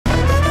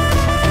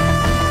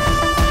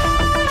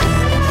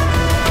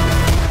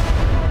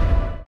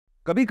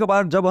कभी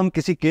कभार जब हम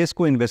किसी केस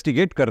को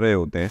इन्वेस्टिगेट कर रहे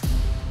होते हैं,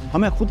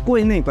 हमें खुद को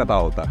ही नहीं पता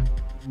होता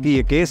कि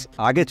ये केस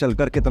आगे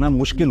चलकर कितना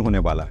मुश्किल होने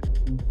वाला है।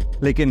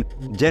 लेकिन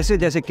जैसे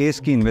जैसे केस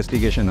की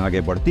इन्वेस्टिगेशन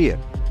आगे बढ़ती है,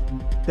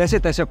 तैसे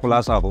तैसे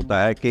खुलासा होता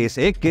है कि इस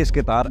एक केस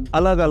के तार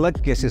अलग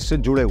अलग केसेस से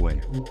जुड़े हुए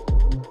हैं।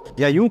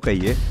 या यूं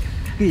कहिए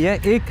कि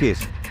यह एक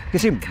केस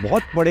किसी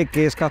बहुत बड़े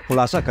केस का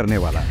खुलासा करने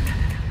वाला है।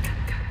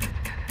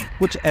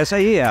 कुछ ऐसा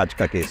ही है आज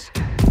का केस।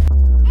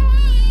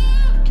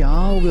 क्या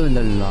हो गया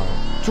लल्ला?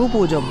 चुप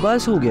हो जा,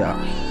 बस हो गया।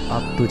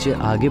 अब तुझे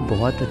आगे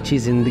बहुत अच्छी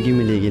जिंदगी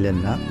मिलेगी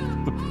लल्ला।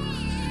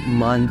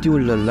 मानती हूँ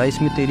लल्ला,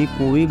 इसमें तेरी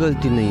कोई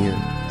गलती नहीं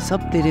है,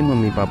 सब तेरे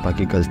मम्मी पापा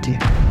की गलती है।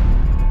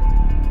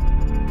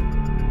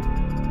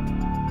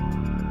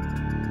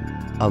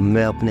 अब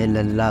मैं अपने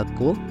लल्ला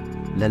को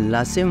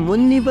लल्ला से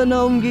मुन्नी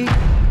बनाऊंगी,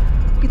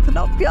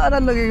 कितना प्यारा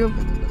लगेगा।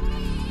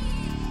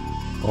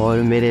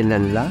 और मेरे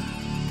लल्ला,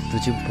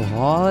 तुझे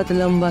बहुत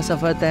लंबा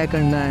सफर तय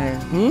करना है।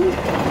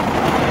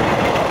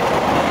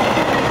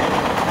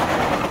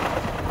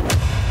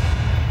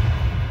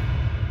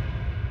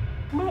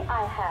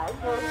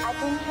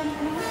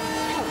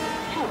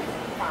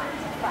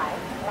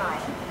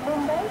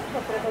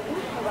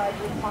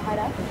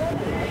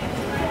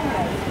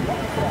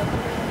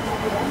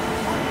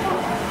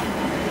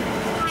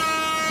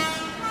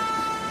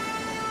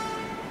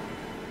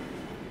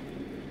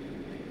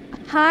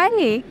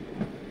 हाय।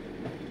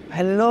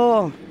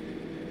 हेलो।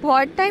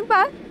 बहुत टाइम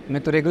बाद।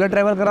 मैं तो रेगुलर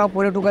ट्रैवल कर रहा हूँ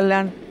पूरे टू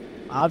कल्याण।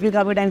 आप भी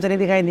काफ़ी टाइम से नहीं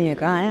दिखाई दी है,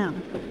 कहाँ हैं आप?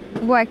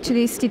 वो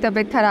एक्चुअली इसकी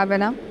तबीयत खराब है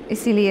ना,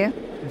 इसीलिए।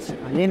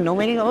 ये 9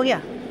 महीने का हो गया?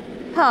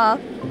 हाँ।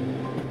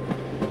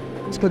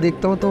 इसको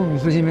देखता हूँ तो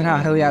मुझे मेरा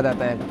आरव याद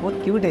आता है,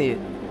 बहुत क्यूट है ये।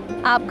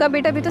 आपका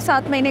बेटा भी तो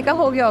 7 महीने का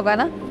हो गया होगा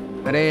ना?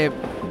 अरे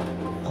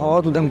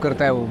बहुत उधम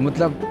करता है वो,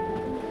 मतलब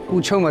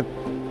पूछो मत।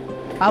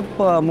 आप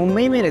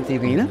मुंबई में रहती है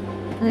कहीं ना?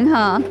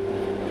 हाँ।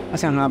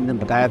 अच्छा हाँ, आपने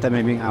बताया था,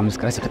 मैं भी काम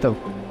कर सकता हूँ।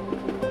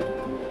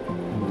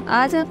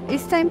 आज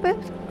इस टाइम पे?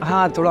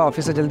 हाँ, थोड़ा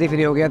ऑफिस से जल्दी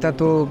फ्री हो गया था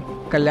तो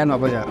कल्याण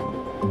वापस जा रहा हूँ।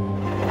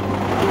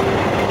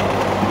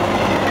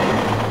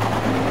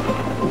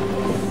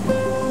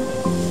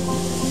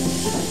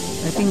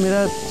 आई थिंक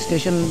मेरा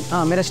स्टेशन,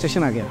 हाँ मेरा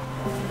स्टेशन आ गया।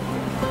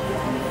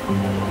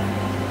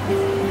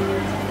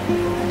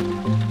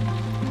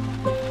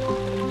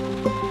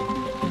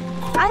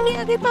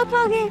 आगे पापा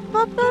आगे,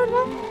 पापा।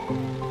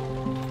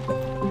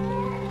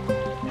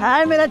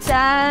 हाय मेरा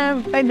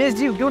चैम्प, आई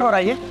मिस यू। क्यों हो रहा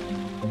है ये?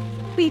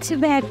 पीछे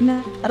बैठना।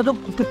 अरे तो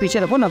उसके पीछे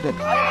रखो ना फिर।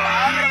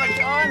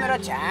 मेरा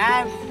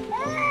चैम्प।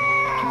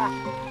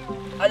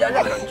 आजा आजा।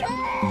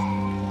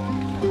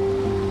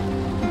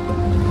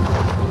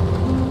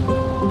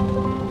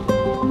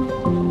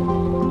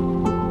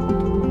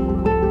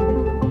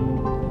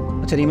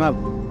 अच्छा रीमा,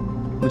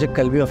 मुझे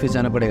कल भी ऑफिस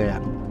जाना पड़ेगा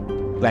यार,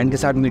 क्लाइंट के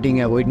साथ मीटिंग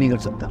है, अवॉइड नहीं कर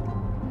सकता।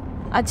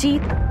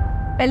 अजीत,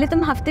 पहले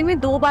तुम हफ्ते में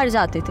 2 बार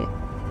जाते थे,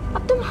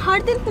 अब तुम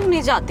हर दिन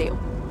घूमने जाते हो।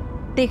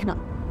 देखना,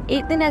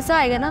 एक दिन ऐसा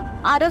आएगा ना,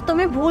 आरव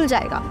तुम्हें भूल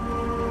जाएगा।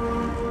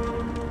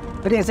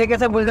 अरे ऐसे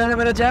कैसे भूल जाएगा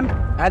मेरा चैम्प?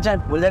 अच्छा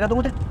भूल जाएगा तो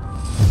मुझे?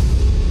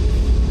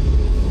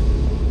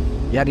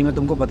 यार रीमा,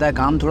 तुमको पता है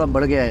काम थोड़ा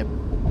बढ़ गया है,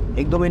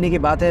 1-2 महीने की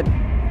बात है,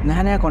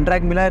 नया नया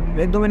कॉन्ट्रैक्ट मिला है,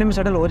 1-2 महीने में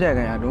सेटल हो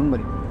जाएगा यार, डोंट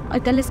वरी। और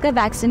कल इसका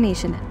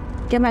वैक्सीनेशन है,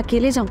 क्या मैं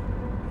अकेले जाऊँ?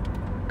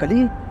 कल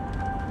ही?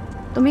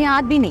 तुम्हें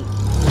याद भी नहीं?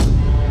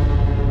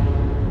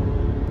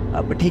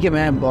 अब ठीक है,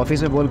 मैं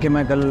ऑफिस में बोल के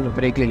मैं कल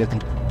ब्रेक ले लेता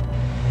हूँ।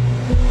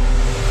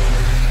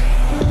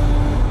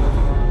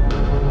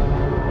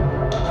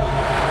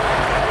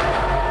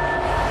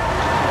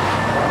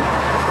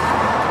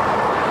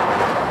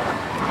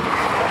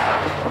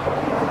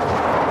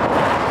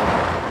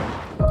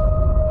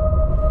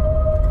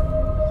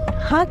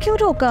 हाँ, क्यों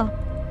रोका?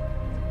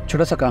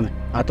 छोटा सा काम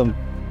है, आता हूँ।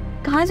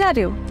 कहाँ जा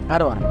रहे हो? आ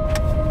रहा हूँ।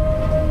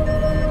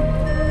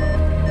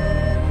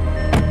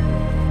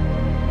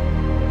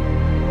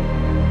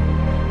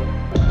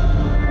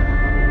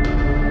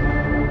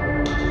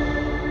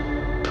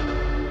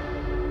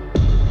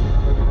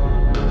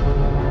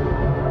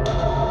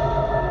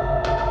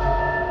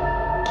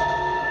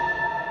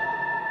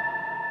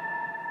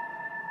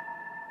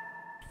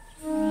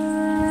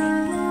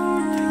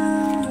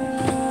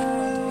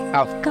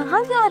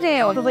 कहाँ जा रहे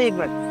हो? तो एक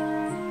मिनट।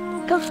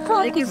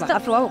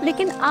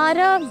 लेकिन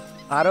आरव।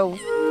 आरव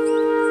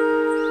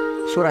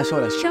सो रहा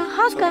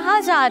है। कहाँ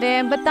जा रहे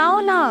हैं, बताओ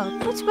ना,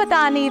 कुछ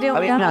बता नहीं रहे हो।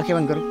 अभी मैं आंखें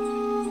बंद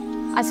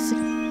करूं। अच्छा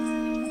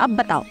अब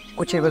बताओ।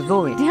 कुछ है, बस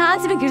 2 मिनट। ध्यान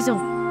से, मैं गिर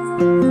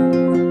जाऊं।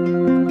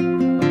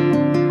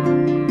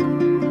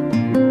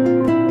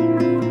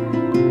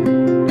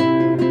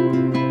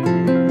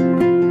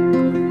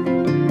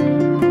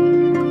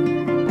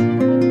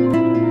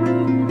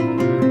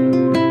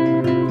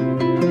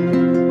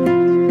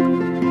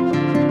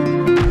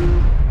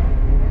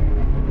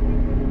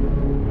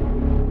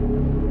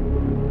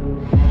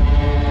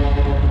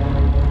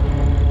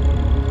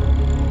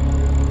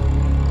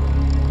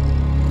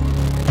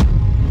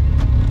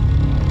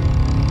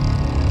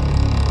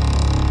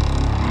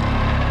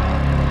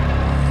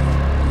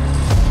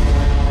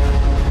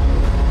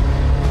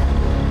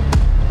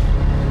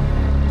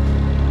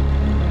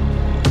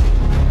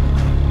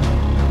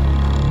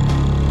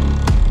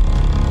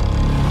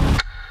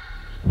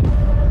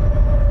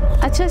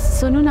 अच्छा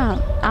सुनो ना,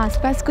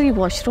 आसपास कोई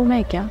वॉशरूम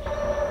है क्या?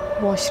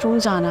 वॉशरूम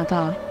जाना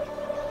था।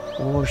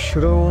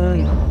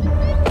 वॉशरूम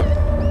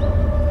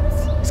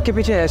इसके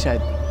पीछे है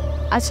शायद।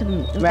 अच्छा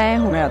मैं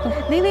हूँ। मैं आता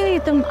हूँ। नहीं,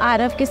 तुम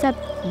आरव के साथ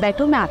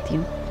बैठो, मैं आती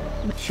हूँ।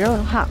 श्योर।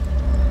 हाँ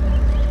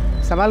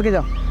संभाल के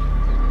जाओ।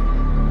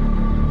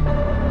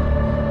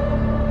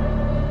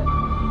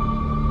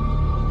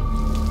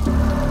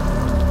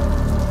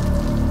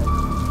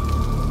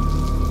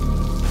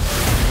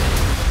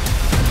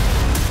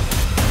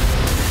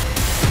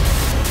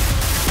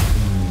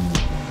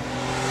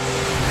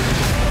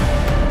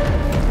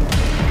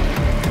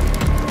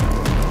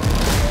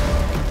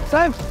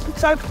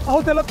 साहेब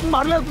अहो त्याला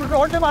मारलं,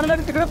 रोडने मारलं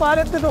आणि तिकडे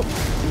पाहायला येते तो.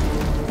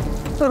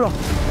 तर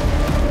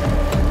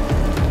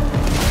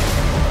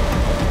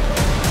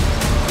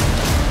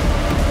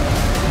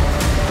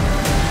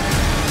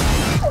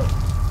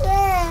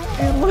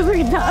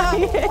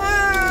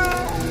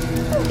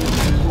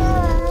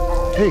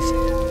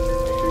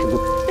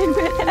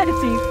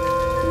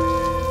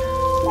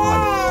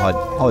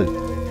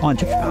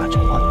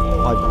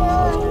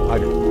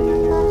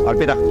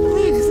अर्पिता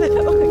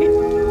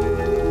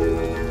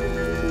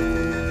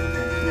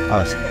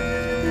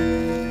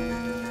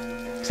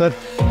सर,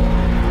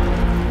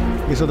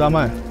 ये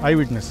सुदामा है, आई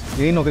विटनेस,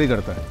 यही नौकरी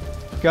करता है।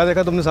 क्या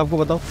देखा तुमने, साहब को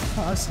बताओ।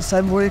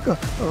 साहब वो एक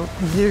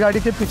ये गाड़ी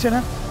के पीछे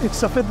ना एक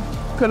सफ़ेद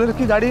कलर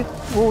की गाड़ी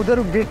वो उधर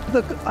गेट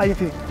तक आई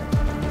थी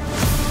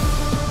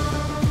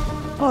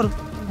और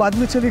बाद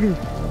में चली गई।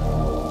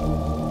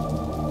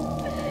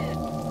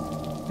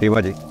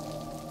 रीमा जी,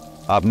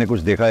 आपने कुछ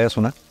देखा या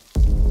सुना?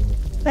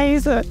 नहीं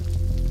सर,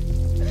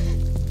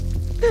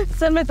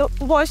 मैं तो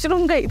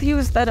वॉशरूम गई थी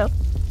उस तरफ,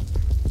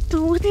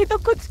 दूर थी तो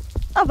कुछ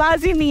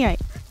आवाज ही नहीं आई।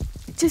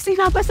 जिसे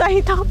वापस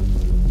आई था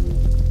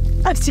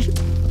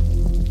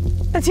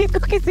अजीत को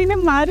किसी ने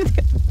मार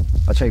दिया।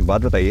 अच्छा एक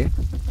बात बताइए,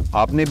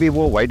 आपने भी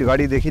वो व्हाइट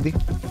गाड़ी देखी थी?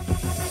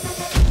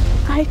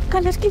 व्हाइट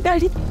कलर की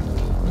गाड़ी?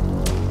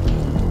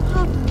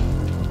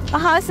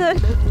 हाँ सर,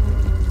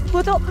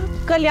 वो तो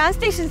कल्याण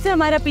स्टेशन से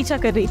हमारा पीछा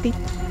कर रही थी।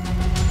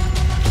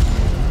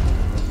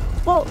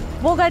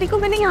 वो गाड़ी को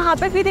मैंने यहाँ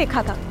पे भी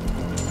देखा था,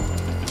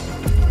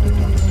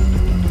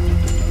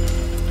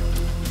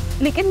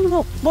 लेकिन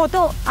वो तो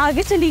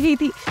आगे चली गई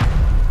थी।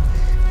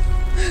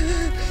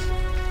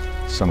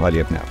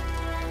 संभालिए अपने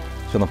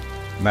आप। सुनो,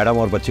 मैडम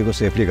और बच्ची को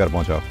सेफली घर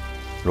पहुंचाओ।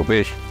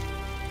 रुपेश,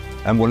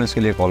 एम्बुलेंस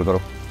के लिए कॉल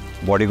करो,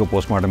 बॉडी को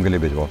पोस्टमार्टम के लिए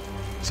भिजवाओ।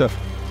 सर।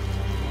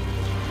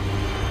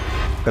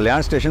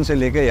 कल्याण स्टेशन से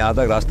लेके यहाँ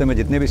तक रास्ते में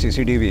जितने भी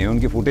सीसीटीवी हैं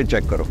उनकी फुटेज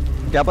चेक करो,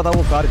 क्या पता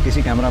वो कार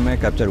किसी कैमरा में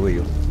कैप्चर हुई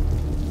हो।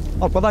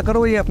 और पता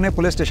करो ये अपने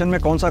पुलिस स्टेशन में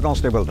कौन सा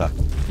कांस्टेबल था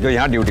जो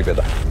यहाँ ड्यूटी पे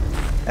था।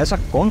 ऐसा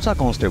कौन सा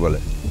कांस्टेबल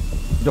है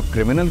जो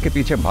क्रिमिनल के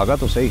पीछे भागा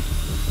तो सही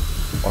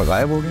और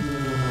गायब हो गया।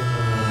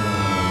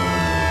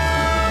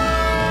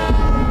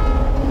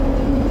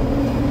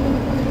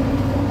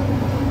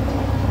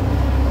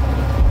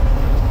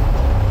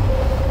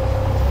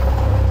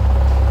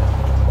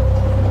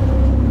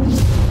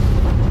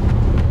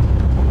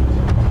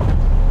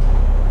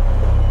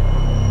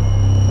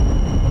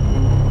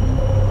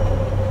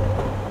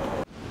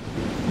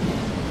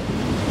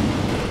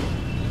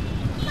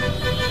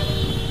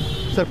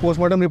 सर,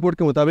 पोस्टमार्टम रिपोर्ट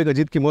के मुताबिक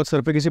अजीत की मौत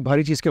सर पे किसी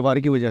भारी चीज़ के वार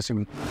की वजह से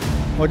हुई,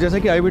 और जैसे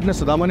कि आई विटनेस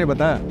सुदामा ने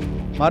बताया,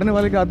 मारने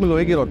वाले के हाथ में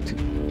लोहे की रॉड थी।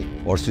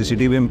 और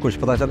सीसीटीवी में कुछ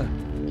पता चला?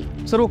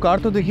 सर, वो कार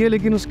तो देखिए,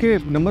 लेकिन उसके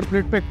नंबर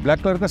प्लेट पे एक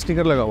ब्लैक कलर का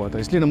स्टिकर लगा हुआ था,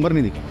 इसलिए नंबर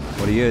नहीं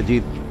दिखा। और ये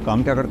अजीत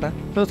काम क्या करता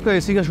है? सर, उसका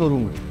एसी का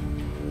शोरूम है,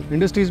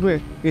 इंडस्ट्रीज़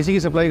में एसी की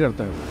सप्लाई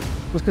करता है।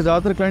 उसके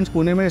ज़्यादातर क्लाइंट्स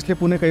पुणे में, इसलिए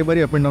पुणे कई बार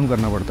अप एंड डाउन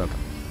करना पड़ता था।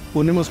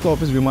 पुणे में उसका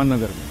ऑफिस विमान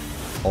नगर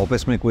में।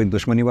 ऑफिस में कोई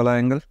दुश्मनी वाला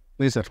एंगल?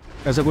 नहीं सर,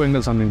 ऐसा कोई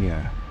एंगल सामने नहीं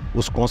आया।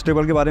 उस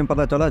कांस्टेबल के बारे में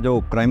पता चला जो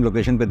क्राइम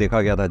लोकेशन पे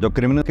देखा गया था, जो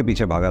क्रिमिनल के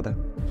पीछे भागा था?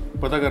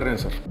 पता कर रहे हैं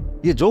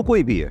सर। ये जो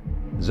कोई भी है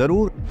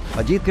जरूर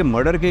अजीत के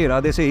मर्डर के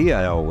इरादे से ही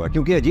आया होगा,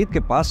 क्योंकि अजीत के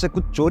पास से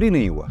कुछ चोरी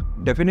नहीं हुआ।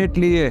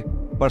 डेफिनेटली ये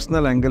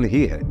पर्सनल एंगल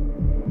ही है।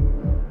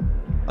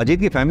 अजीत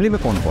की फैमिली में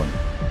कौन कौन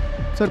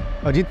है? सर,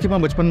 अजीत की माँ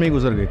बचपन में ही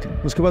गुजर गई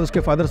थी। उसके बाद उसके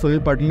फादर सुनील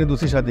पाटिल ने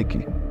दूसरी शादी की,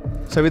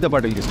 सविता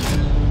पाटिल के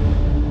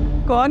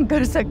साथ। कौन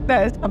कर सकता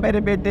है ऐसा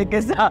मेरे बेटे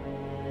के साथ?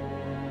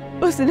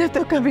 उसने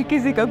तो कभी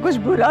किसी का कुछ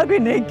बुरा भी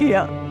नहीं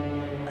किया।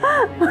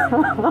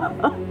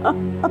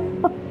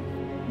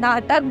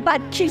 नाटक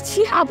बंद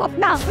कीजिए आप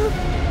अपना।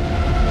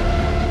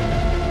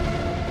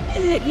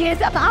 ये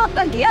सब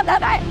आपका किया जा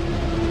रहा है।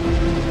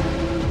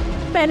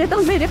 मैंने तो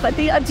मेरे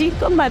पति अजीत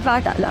को मरवा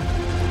डाला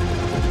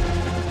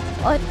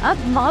और अब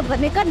माँ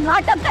बनने का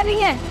नाटक कर रही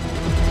है।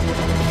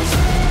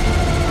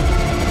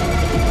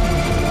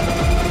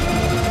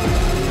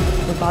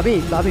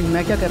 भाभी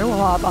मैं क्या कर रहा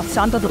हूँ, आप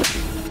शांत हो।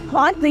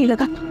 हाथ नहीं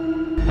लगा।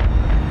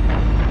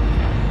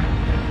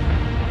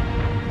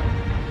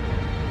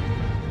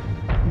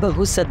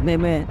 बहू सदमे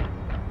में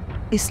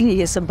इसलिए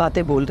ये सब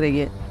बातें बोल रही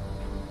है।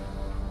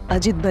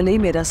 अजीत भले ही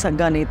मेरा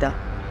सगा नहीं था,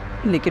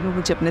 लेकिन वो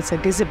मुझे अपने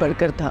सगे से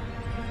बढ़कर था।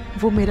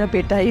 वो मेरा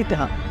बेटा ही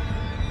था।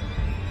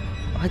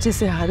 और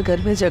जैसे हर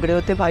घर में झगड़े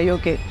होते भाइयों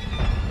के,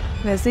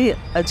 वैसे ही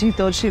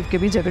अजीत और शिव के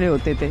भी झगड़े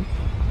होते थे।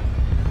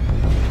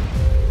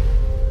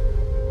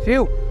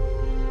 शिव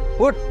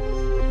उठ,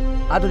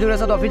 आज तुझे मेरे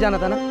साथ ऑफिस जाना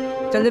था ना,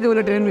 चल जल्दी,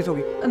 बोले ट्रेन मिस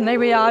होगी। नहीं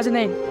भैया आज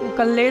नहीं,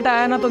 कल लेट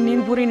आया ना तो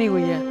नींद पूरी नहीं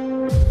हुई है।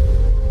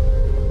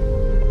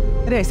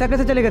 अरे ऐसा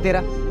कैसे चलेगा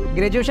तेरा?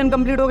 ग्रेजुएशन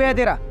कंप्लीट हो गया है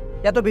तेरा,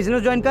 या तो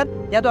बिजनेस ज्वाइन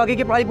कर या तो आगे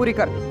की पढ़ाई पूरी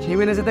कर। 6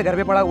 महीने से तो घर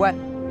पे पड़ा हुआ है,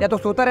 या तो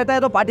सोता रहता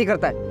है तो पार्टी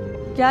करता है।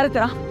 क्या रे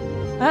तेरा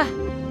है?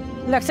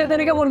 लेक्चर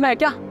देने का बोलना है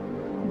क्या?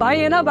 भाई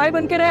है ना, भाई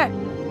बन के रहे,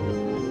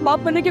 बाप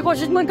बनने की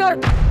कोशिश मत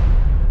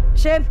कर।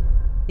 शेर,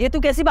 ये तू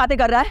कैसी बातें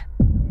कर रहा है?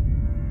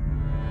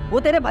 वो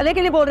तेरे भले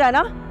के लिए बोल रहा है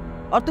ना,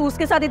 और तू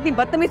उसके साथ इतनी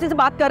बदतमीजी से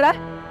बात कर रहा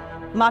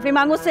है। माफी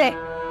मांगो उससे।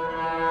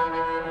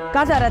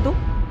 कहाँ जा रहा है तू?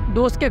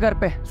 दोस्त के घर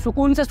पे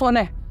सुकून से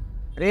सोने।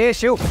 अरे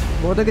शिव,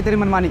 वो तो कि तेरी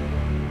मनमानी,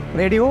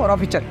 रेडी हो और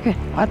ऑफिस चल।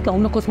 हाथ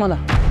कहूँ ना कुछ माला।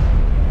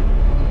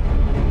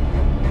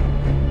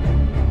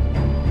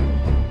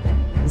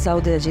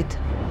 जाऊ दे अजीत,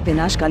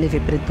 विनाशकाली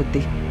विपरीत बुद्धि।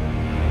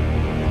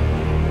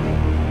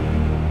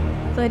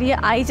 पर ये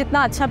आई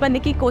जितना अच्छा बनने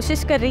की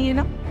कोशिश कर रही है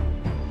ना,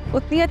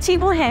 उतनी अच्छी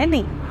वो है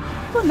नहीं,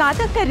 वो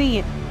नाटक कर रही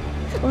है।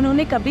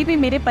 उन्होंने कभी भी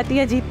मेरे पति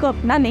अजीत को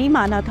अपना नहीं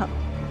माना था।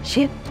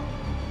 शेर,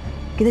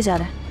 किधर जा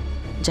रहा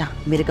है? जा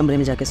मेरे कमरे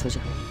में जाके सो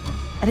जा।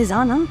 अरे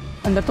जा ना।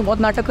 अंदर तो बहुत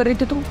नाटक कर रही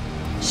थी तू।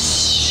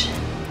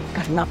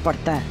 करना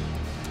पड़ता है,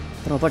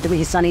 प्रॉपर्टी में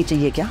हिस्सा नहीं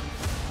चाहिए क्या?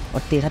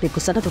 और तेरा भी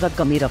गुस्सा ना थोड़ा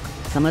कम ही रख,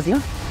 समझ गया?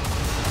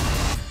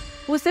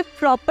 वो सिर्फ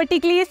प्रॉपर्टी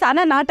के लिए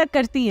सारा नाटक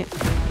करती है।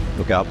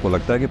 तो क्या आपको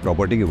लगता है कि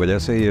प्रॉपर्टी की वजह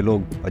से ये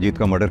लोग अजीत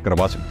का मर्डर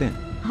करवा सकते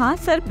हैं? हाँ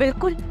सर,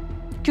 बिल्कुल,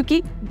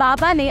 क्योंकि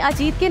बाबा ने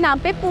अजीत के नाम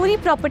पे पूरी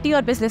प्रॉपर्टी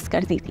और बिजनेस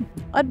कर दी थी,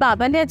 और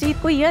बाबा ने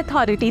अजीत को ये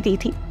अथॉरिटी दी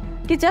थी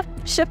कि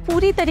जब शिव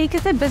पूरी तरीके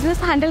से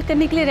बिजनेस हैंडल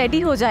करने के लिए रेडी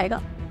हो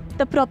जाएगा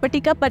तब प्रॉपर्टी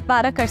का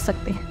बंटवारा कर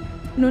सकते हैं।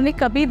 उन्होंने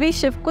कभी भी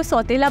शिव को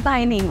सौतेला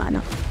भाई नहीं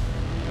माना,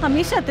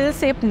 हमेशा दिल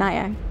से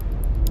अपनाया है।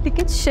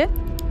 लेकिन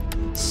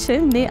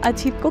शिव ने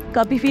अजीत को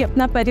कभी भी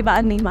अपना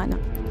परिवार नहीं माना,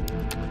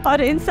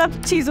 और इन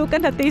सब चीजों का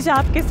नतीजा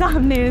आपके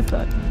सामने है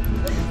सर।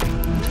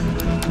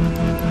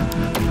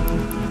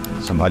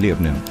 संभालिए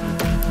अपने आप।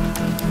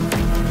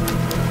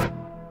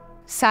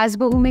 सास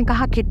बहू में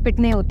कहा खिटपिट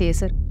नहीं होती है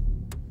सर,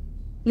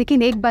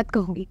 लेकिन एक बात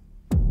कहूंगी,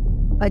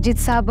 अजीत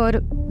साहब और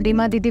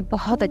रीमा दीदी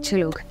बहुत अच्छे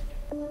लोग हैं।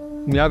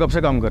 यहाँ कब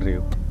से काम कर रही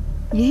हो?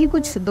 यही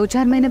कुछ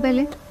 2-4 महीने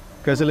पहले।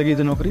 कैसे लगी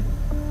थी नौकरी?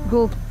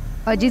 वो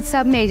अजीत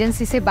साहब ने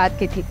एजेंसी से बात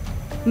की थी,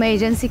 मैं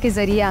एजेंसी के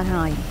जरिए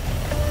यहाँ आई।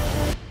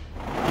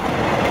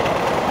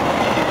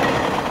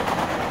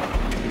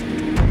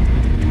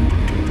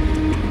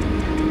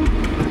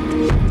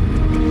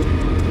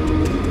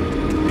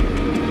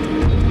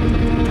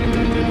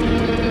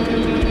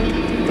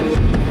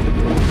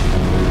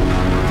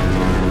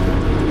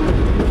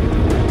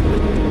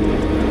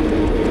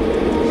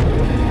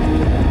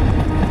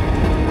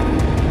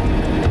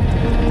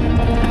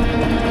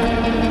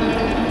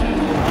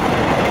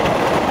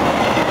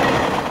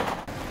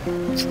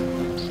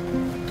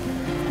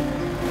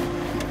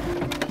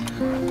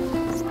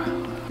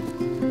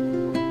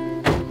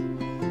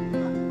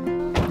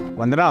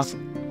 वंदना,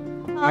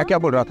 मैं क्या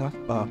बोल रहा था,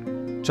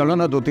 चलो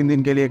ना 2-3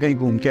 दिन के लिए कहीं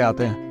घूम के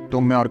आते हैं,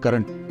 तुम मैं और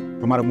करण।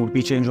 तुम्हारा मूड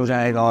भी चेंज हो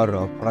जाएगा और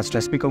थोड़ा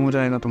स्ट्रेस भी कम हो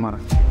जाएगा तुम्हारा।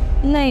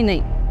 नहीं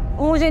नहीं,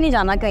 मुझे नहीं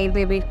जाना कहीं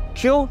पे भी।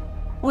 क्यों?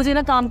 मुझे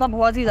ना काम का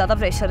बहुत ही ज़्यादा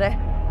प्रेशर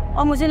है,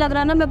 और मुझे लग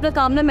रहा है ना मैं अपना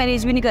काम ना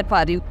मैनेज भी नहीं कर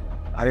पा रही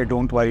हूँ। अरे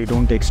don't worry,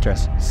 don't take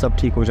stress, सब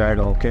ठीक हो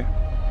जाएगा। ओके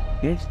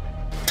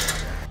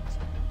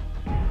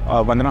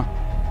वंदना,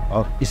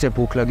 इसे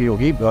भूख लगी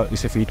होगी,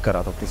 इसे फीड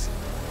करा दो प्लीज।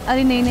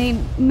 अरे नहीं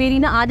नहीं, मेरी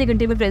ना आधे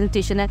घंटे में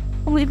प्रेजेंटेशन है,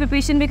 और मुझे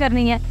प्रिपरेशन भी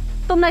करनी है।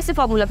 तुम ना इसे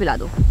फार्मूला पिला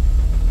दो।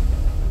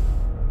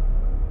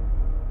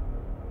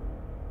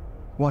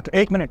 व्हाट?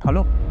 1 minute,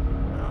 hello.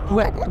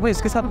 तुम्हें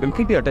इसके साथ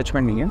बिल्कुल भी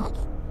अटैचमेंट नहीं है?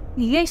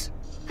 यस।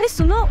 अरे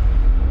सुनो,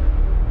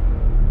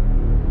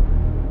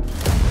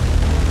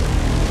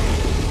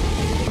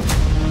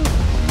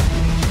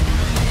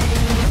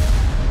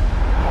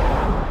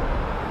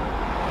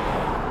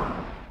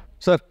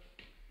 सर,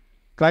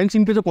 क्राइम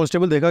सीन पे जो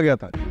कांस्टेबल देखा गया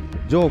था,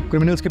 जो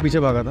क्रिमिनल्स के पीछे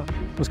भागा था,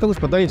 उसका कुछ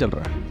पता नहीं चल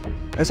रहा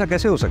है। ऐसा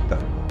कैसे हो सकता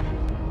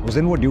है? उस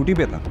दिन वो ड्यूटी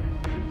पे था,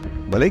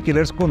 भले ही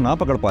किलर्स को ना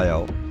पकड़ पाया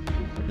हो,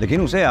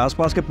 लेकिन उसे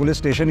आसपास के पुलिस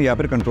स्टेशन या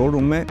फिर कंट्रोल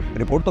रूम में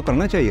रिपोर्ट तो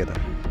करना चाहिए था।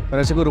 पर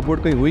ऐसे कोई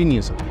रिपोर्ट कहीं हुई नहीं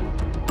है sir.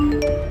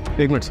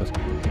 1 minute sir.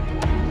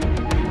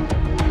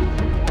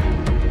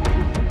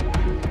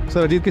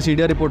 Sir, Ajit की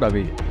सीडीआर रिपोर्ट आ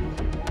गई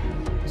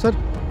है। सर,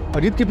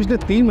 अजीत के पिछले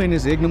 3 महीने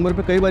से 1 नंबर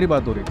पे कई बारी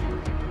बात हो रही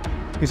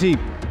थी, किसी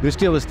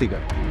दृष्टि अवस्थी का।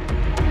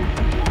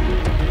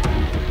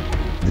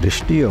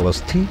 दृष्टि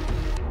अवस्थी?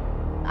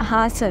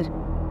 हाँ सर,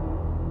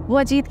 वो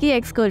अजीत की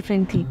एक्स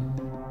गर्लफ्रेंड थी।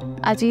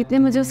 अजीत ने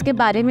मुझे उसके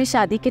बारे में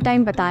शादी के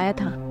टाइम बताया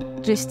था।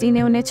 दृष्टि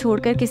ने उन्हें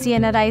छोड़कर किसी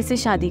NRI से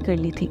शादी कर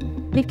ली थी,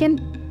 लेकिन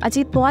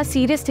अजीत बहुत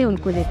सीरियस थे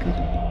उनको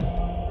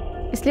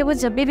लेकर, इसलिए वो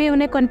जब भी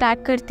उन्हें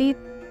कांटेक्ट करती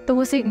तो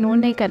वो उसे इग्नोर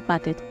नहीं कर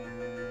पाते थे।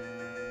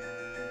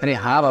 अरे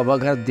हाँ बाबा,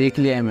 घर देख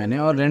लिया है मैंने,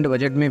 और रेंट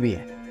बजट में भी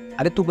है।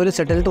 अरे तू पहले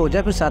सेटल तो हो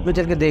जाए, फिर साथ में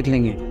चल के देख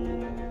लेंगे।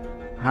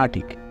 हाँ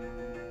ठीक है।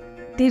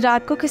 इतनी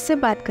रात को किससे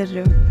बात कर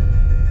रहे हो?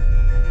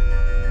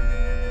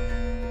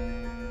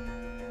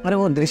 अरे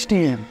वो दृष्टि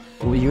है,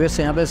 वो US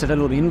से यहाँ पे सेटल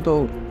हो रही है,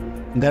 तो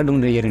घर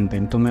ढूंढ रही है रेंट पे,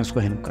 तो मैं उसको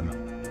हेल्प कर रहा हूँ।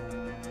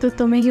 तो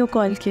तुम्हें क्यों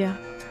कॉल किया?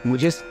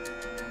 मुझे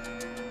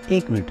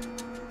एक मिनट,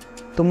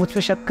 तुम मुझ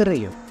पे शक कर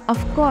रही हो?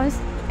 ऑफ कोर्स,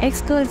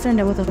 एक्स गर्लफ्रेंड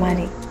है वो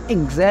तुम्हारी।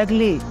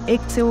 एग्जैक्टली,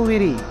 एक से वो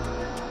मेरी।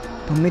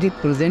 तुम मेरी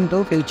प्रेजेंट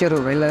हो, फ्यूचर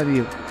हो। I love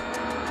you.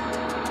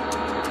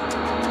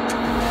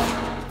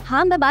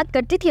 हाँ, मैं बात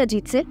करती थी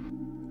अजीत से,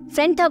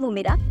 फ्रेंड था वो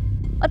मेरा,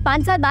 और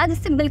 5 साल बाद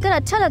इससे मिलकर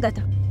अच्छा लगा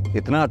था।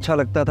 इतना अच्छा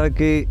लगता था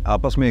कि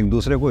आपस में एक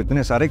दूसरे को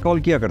इतने सारे कॉल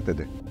किया करते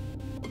थे।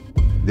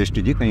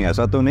 दृष्टि जी, कहीं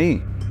ऐसा तो नहीं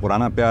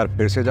पुराना प्यार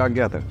फिर से जाग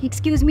गया था?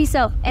 एक्सक्यूज मी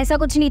सर, ऐसा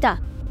कुछ नहीं था।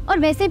 और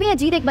वैसे भी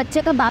अजीत एक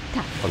बच्चे का बाप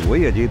था। और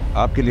वही अजीत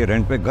आपके लिए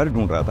रेंट पे घर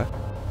ढूंढ रहा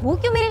था। वो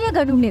क्यों मेरे लिए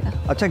घर ढूंढेगा?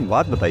 अच्छा, एक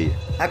बात बताइए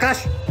आकाश,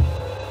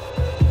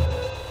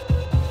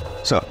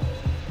 सर,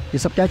 ये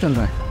सब क्या चल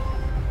रहा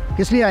है?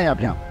 किस लिए आए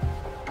आप यहाँ?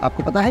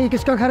 आपको पता है ये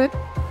किसका घर है?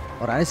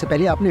 और आने से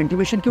पहले आपने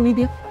इंटीमेशन क्यों नहीं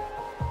दिया?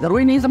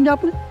 जरूरी नहीं समझा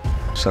आपने?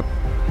 सर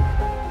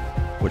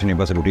कुछ नहीं,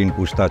 बस रूटीन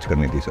पूछताछ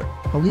करनी थी सर।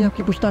 हो गई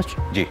आपकी पूछताछ?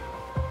 जी।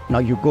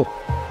 Now you go.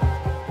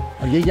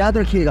 और ये याद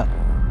रखिएगा,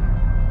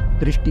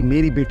 दृष्टि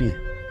मेरी बेटी है,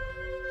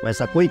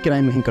 वैसा कोई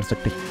क्राइम नहीं कर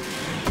सकती।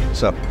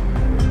 सर।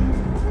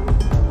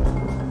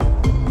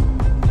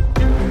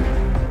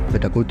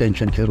 बेटा कोई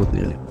टेंशन की जरूरत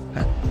नहीं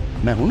है,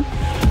 मैं हूं।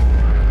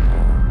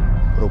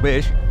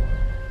 रुपेश,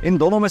 इन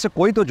दोनों में से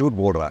कोई तो झूठ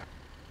बोल रहा है।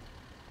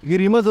 ये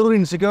रीमा जरूर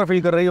इनसिक्योर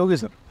फील कर रही होगी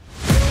सर।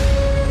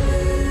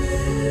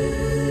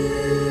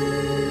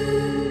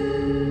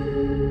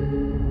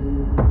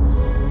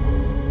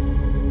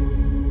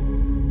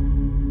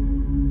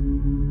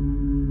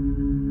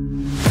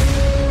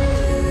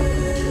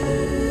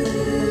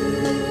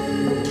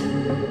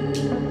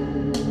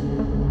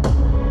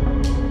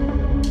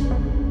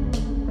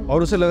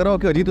 और उसे लग रहा हो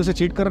कि अजीत उसे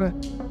चीट कर रहा है।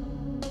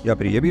 या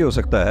फिर यह भी हो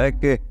सकता है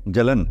कि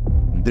जलन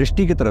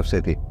दृष्टि की तरफ से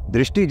थी।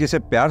 दृष्टि जिसे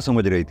प्यार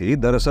समझ रही थी,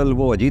 दरअसल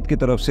वो अजीत की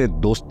तरफ से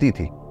दोस्ती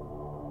थी।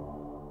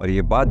 और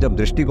ये बात जब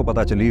दृष्टि को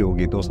पता चली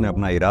होगी तो उसने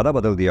अपना इरादा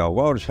बदल दिया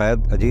होगा और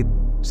शायद अजीत।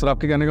 सर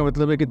आपके कहने का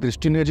मतलब है कि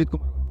दृष्टि ने अजीत को,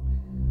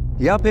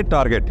 या फिर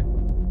टारगेट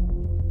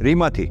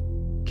रीमा थी,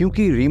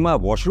 क्योंकि रीमा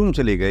वॉशरूम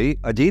चली गई,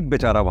 अजीत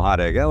बेचारा वहां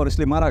रह गया और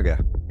इसलिए मारा गया।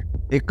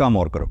 एक काम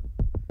और करो,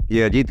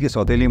 ये अजीत की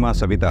सौतेली मां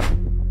सविता,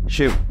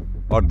 शिव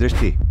और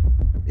दृष्टि,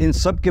 इन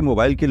सब के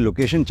मोबाइल की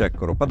लोकेशन चेक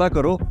करो, पता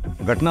करो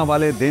घटना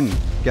वाले दिन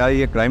क्या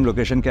ये क्राइम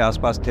लोकेशन के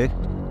आसपास थे।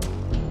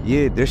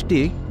 ये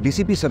दृष्टि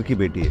डीसीपी सर की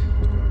बेटी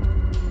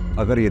है।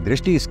 अगर ये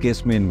दृष्टि इस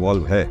केस में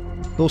इन्वॉल्व है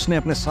तो उसने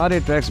अपने सारे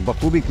ट्रैक्स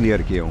बखूबी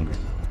क्लियर किए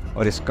होंगे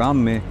और इस काम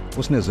में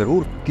उसने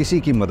जरूर किसी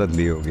की मदद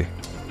ली होगी।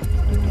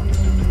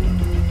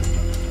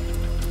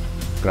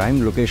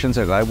 क्राइम लोकेशन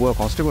से गायब हुआ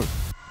कांस्टेबल।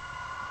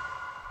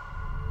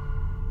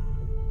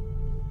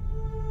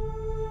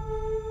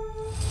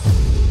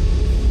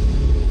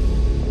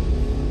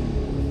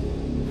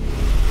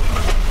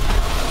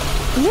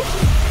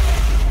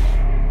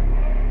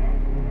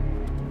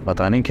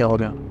 पता नहीं क्या हो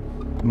गया,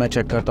 मैं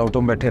चेक करता हूँ,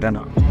 तुम बैठे रहना।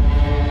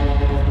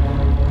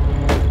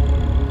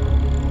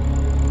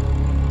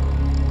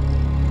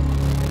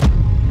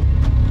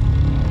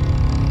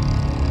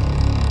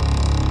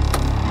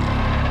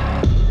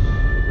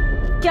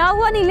 क्या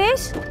हुआ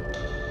नीलेश?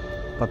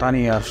 पता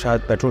नहीं यार,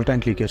 शायद पेट्रोल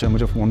टैंक लीकेज है,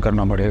 मुझे फोन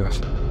करना पड़ेगा।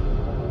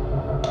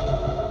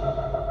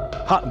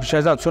 हाँ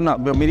शहजाद सुनना,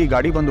 मेरी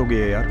गाड़ी बंद हो गई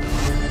है यार।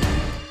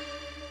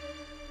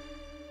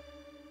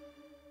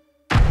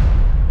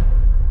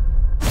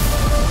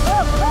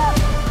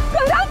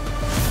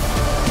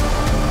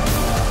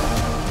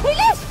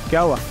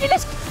 क्या हुआ?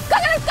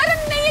 करण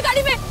नहीं है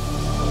गाड़ी में।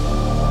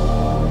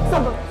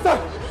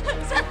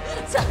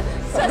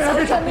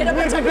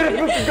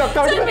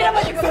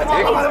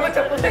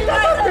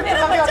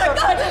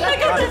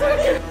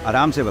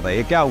 आराम से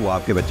बताइए क्या हुआ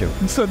आपके बच्चे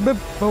को? सर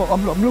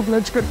हम लोग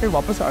लंच करके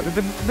वापस आ रहे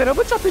थे, मेरा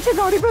बच्चा पीछे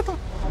गाड़ी में था।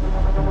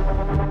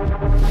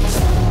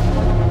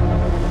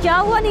 क्या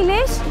हुआ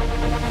नीलेश?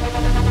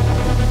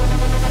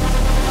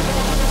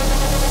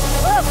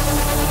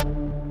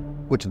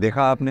 कुछ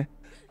देखा आपने?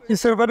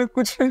 सर मैंने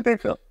कुछ नहीं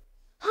देखा।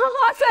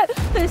 हाँ सर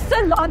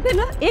रात में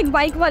ना एक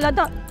बाइक वाला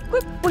था, कोई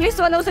पुलिस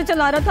वाला उसे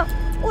चला रहा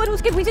था और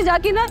उसके पीछे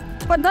जाके ना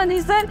पता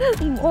नहीं सर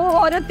वो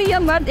औरत थी या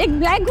मर्द, एक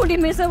ब्लैक हुडी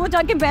में सर वो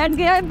जाके बैठ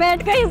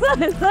गई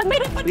सर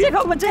मेरे बच्चे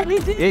को बचा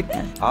लीजिए। एक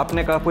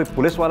आपने कहा कोई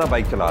पुलिस वाला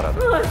बाइक चला रहा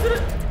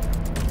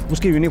था,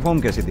 उसकी यूनिफॉर्म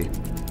कैसी थी?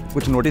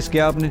 कुछ नोटिस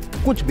किया आपने?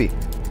 कुछ भी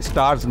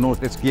स्टार्स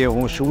नोटिस किए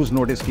हो, शूज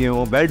नोटिस किए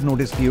हो, बेल्ट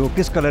नोटिस किए हो,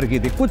 किस कलर की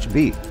थी? कुछ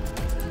भी?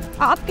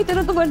 आपकी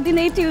तरह तो वर्दी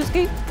नहीं थी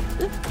उसकी।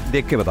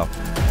 देख के बताओ।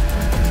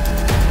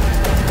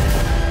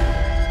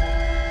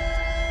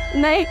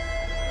 नहीं।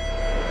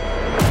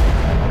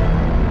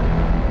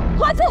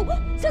 हाँ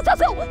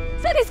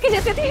सर इसकी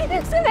जैसे थी,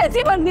 सर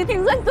ऐसी वर्दी थी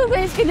सर, तो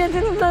इसकी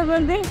जैसे सर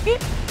वर्दी थी।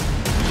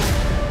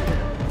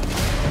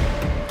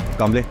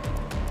 कामले,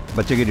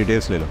 बच्चे की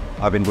डिटेल्स ले लो,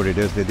 आप इनको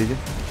डिटेल्स दे दीजिए।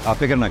 आप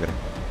फिक्र ना करें,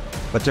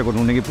 बच्चे को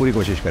ढूंढने की पूरी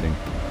कोशिश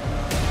करेंगे।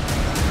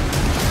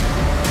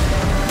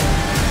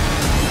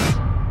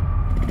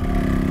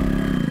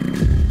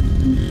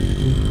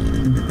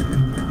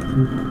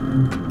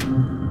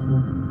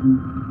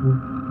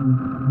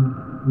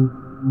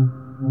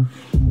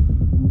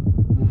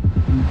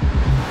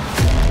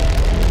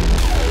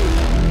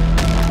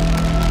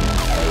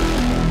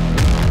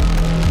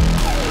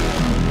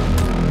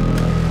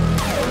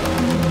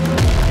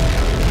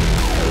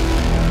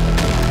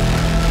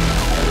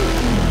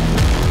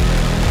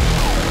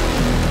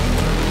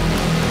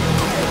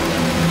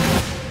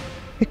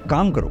 एक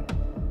काम करो,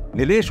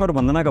 नीलेश और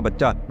वंदना का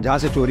बच्चा जहां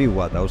से चोरी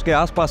हुआ था उसके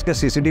आसपास के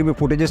सीसीटीवी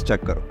फुटेजेस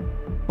चेक करो,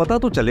 पता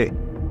तो चले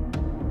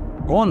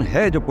कौन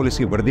है जो पुलिस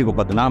की वर्दी को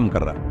बदनाम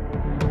कर रहा है।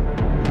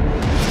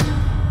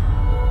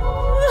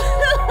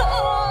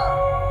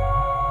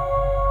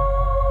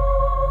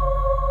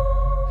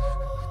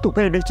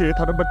 तुम्हें नहीं चाहिए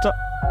था ना बच्चा,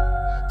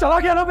 चला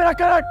गया ना मेरा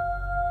करंट।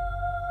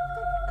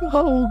 क्या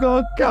होगा,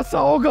 कैसा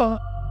होगा?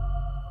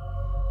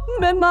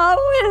 मैं माँ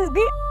हूँ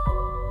इसकी,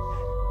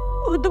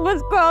 वो तो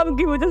बस काम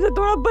की वजह से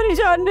थोड़ा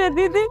परेशान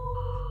रहती थी,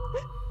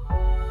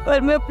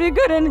 पर मैं अपने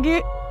करण की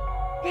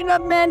बिना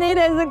मैं नहीं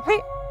रह सकती,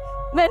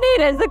 मैं नहीं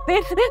रह सकती।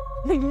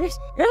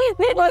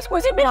 नीलेश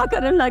मुझे मेरा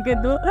करण लाके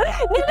दो,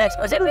 नीलेश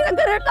मुझे मेरा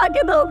करण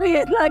लाके दो,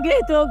 प्लीज लाके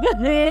दो,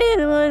 प्लीज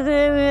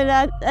मुझे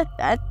मेरा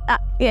करण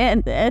लाके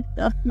दे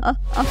दो।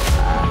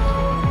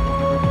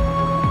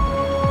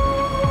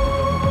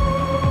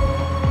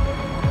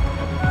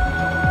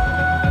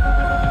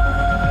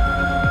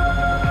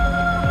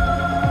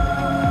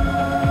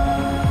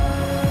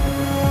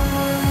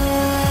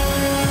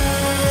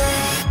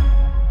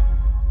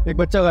 एक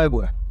बच्चा गायब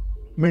हुआ है,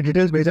 मैं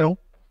डिटेल्स भेज रहा हूँ,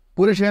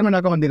 पूरे शहर में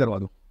नाकाबंदी करवा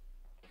दूँ।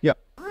 या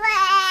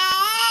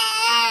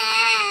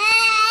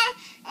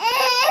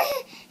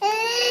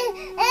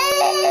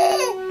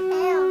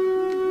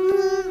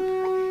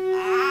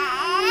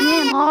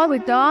हाँ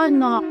बेटा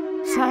ना,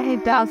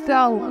 शायद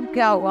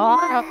क्या हुआ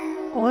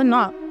और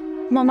ना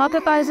मम्मा के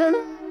पास है,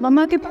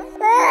 मम्मा के पास।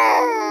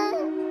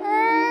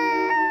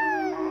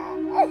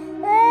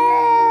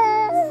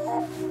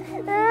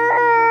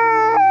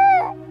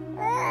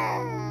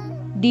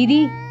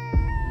 दीदी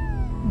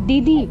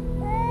दीदी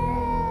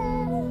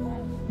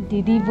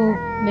दीदी, वो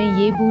मैं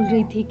ये बोल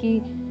रही थी कि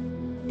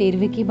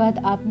 13वें के बाद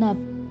आप ना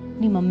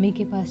अपनी मम्मी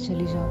के पास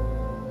चली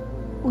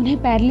जाओ। उन्हें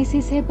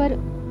पैरालिसिस है पर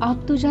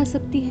आप तो जा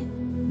सकती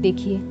हैं।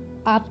 देखिए,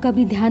 आपका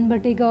भी ध्यान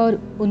बटेगा और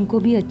उनको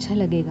भी अच्छा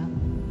लगेगा।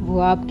 वो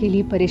आपके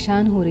लिए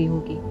परेशान हो रही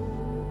होगी।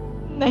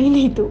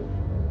 नहीं तो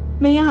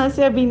मैं यहाँ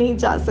से अभी नहीं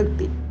जा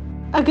सकती।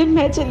 अगर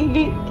मैं चली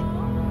गई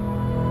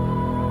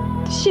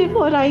तो शिव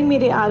और आई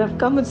मेरे आरव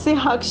का मुझसे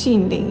हक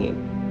छीन लेंगे।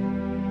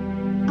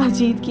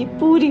 अजीत की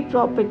पूरी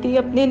प्रॉपर्टी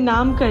अपने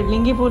नाम कर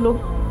लेंगे वो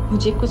लोग,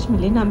 मुझे कुछ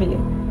मिले ना मिले।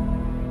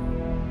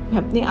 मैं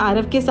अपने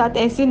आरव के साथ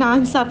ऐसे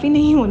नाइंसाफी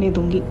नहीं होने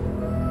दूंगी।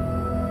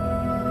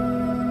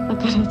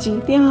 अगर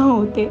अजीत यहाँ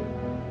होते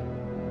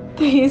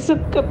तो ये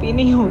सब कभी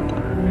नहीं होता।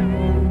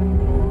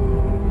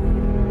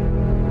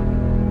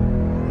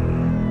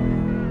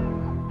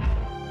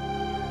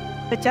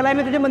 चला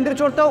मैं तुझे मंदिर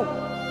छोड़ता हूँ।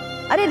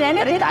 अरे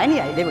रहने दे, नहीं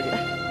आई दे मुझे।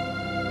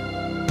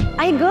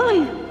 आई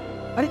गर्ल,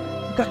 अरे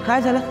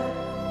काय झालं,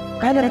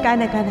 काय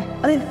नाही।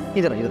 अरे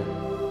इधर इधर।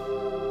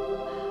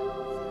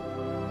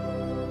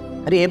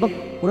 अरे ये बघ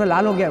पूरा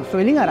लाल हो गया,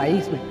 स्वेलिंग आ रहा है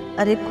इसमें।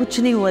 अरे कुछ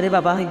नहीं हुआ रे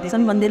बाबा,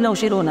 सन मंदिरला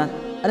उशीर होणार।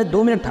 अरे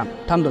 2 मिनट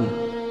थांब 2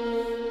 मिनट।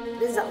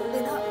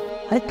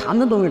 अरे थांब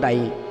ना 2 मिनट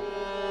आई।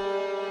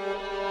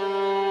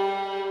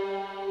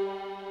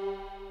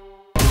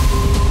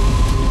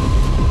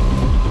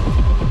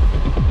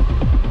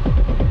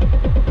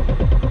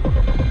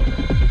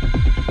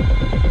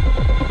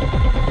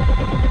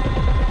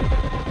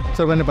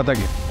 सर मैंने पता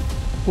किया,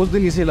 उस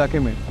दिन इस इलाके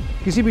में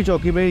किसी भी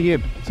चौकी में ये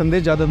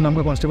संदेश यादव नाम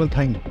का कांस्टेबल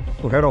था ही नहीं।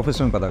 तो हेड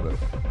ऑफिस में पता करो,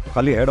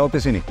 खाली हेड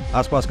ऑफिस ही नहीं,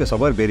 आसपास के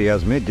सबर्ब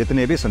एरियाज में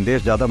जितने भी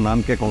संदेश यादव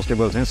नाम के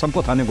कांस्टेबल्स हैं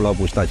सबको थाने बुलाओ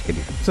पूछताछ के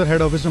लिए। सर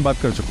हेड ऑफिस में बात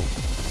कर चुका हूँ।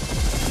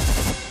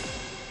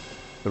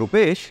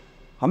 रुपेश,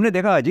 हमने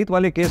देखा अजीत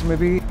वाले केस में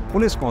भी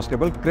पुलिस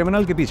कांस्टेबल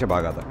क्रिमिनल के पीछे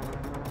भागा था,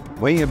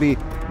 वहीं अभी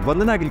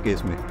वंदना के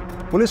केस में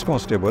पुलिस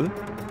कांस्टेबल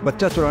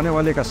बच्चा चुराने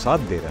वाले का साथ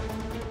दे रहा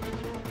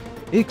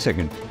है। एक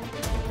सेकंड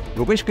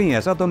रुपेश, कहीं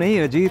ऐसा तो नहीं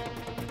अजीत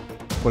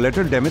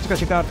कोलेटरल डैमेज का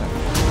शिकार था?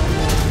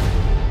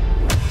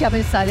 क्या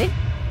बे साले,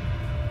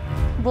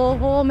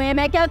 वो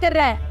मैं क्या कर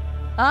रहा है?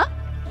 हाँ,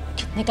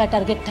 कितने का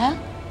टारगेट था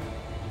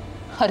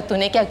और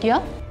तूने क्या किया?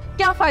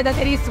 क्या फायदा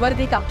तेरी इस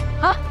वर्दी का?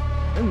 हाँ,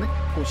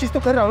 कोशिश तो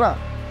कर रहा हूँ ना,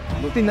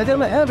 2-3 नजर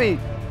में है भाई,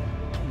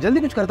 जल्दी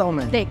कुछ करता हूँ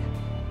मैं। देख,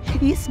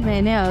 इस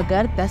महीने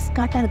अगर 10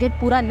 का टारगेट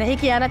पूरा नहीं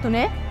किया ना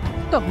तूने,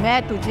 तो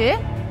मैं तुझे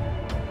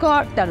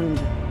काट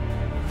डालूंगी।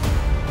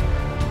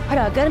 और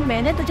अगर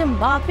मैंने तुझे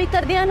माफ भी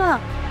कर दिया ना,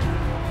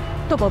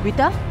 तो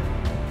बबीता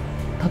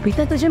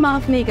तुझे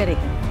माफ नहीं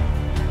करेगी।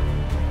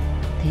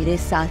 तेरे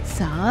साथ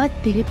साथ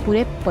तेरे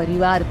पूरे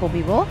परिवार को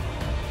भी वो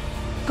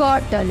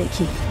काट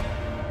डालेगी।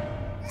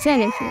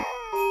 चले फिर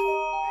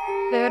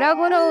तेरा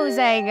गुना हो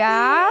जाएगा।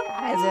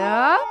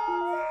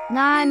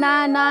 ना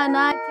ना ना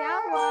ना, क्या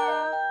हुआ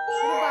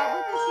मेरे बाबू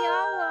को, क्या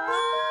हुआ?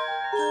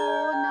 ओ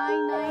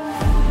नहीं।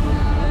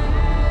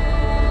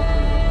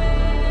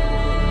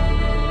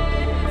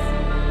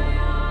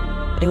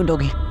 देखो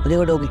डॉगी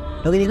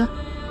दिखा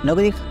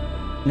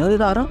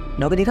आ रहा हूँ,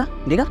 डॉगी दिखा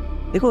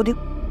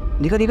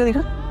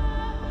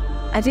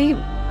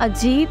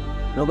अजीत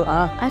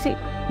अरे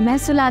मैं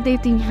सुला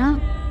देती हूँ। हाँ,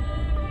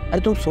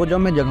 अरे तुम सो जाओ,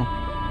 मैं जगाऊं।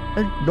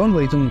 डोंट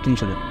वरी, तुम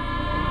सो जाओ।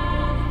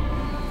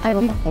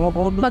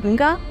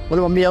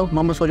 बोलो मम्मी आओ,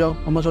 मम्मा सो जाओ,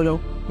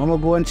 मम्मा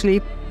go and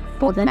sleep.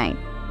 Good night.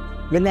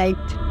 Good night.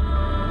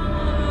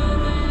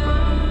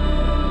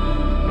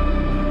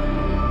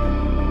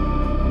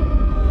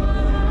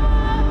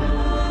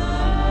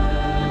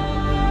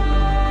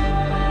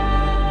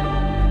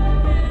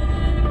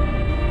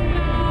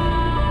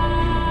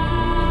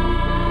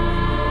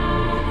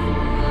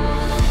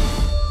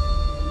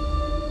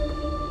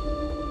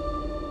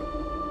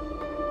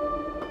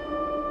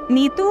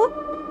 Neetu,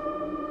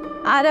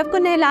 Aarav को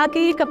नहला के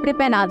ये कपड़े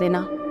पहना देना।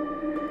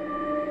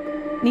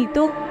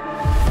 नीतू,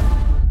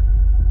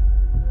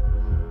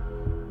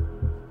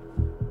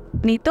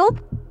 नीतू,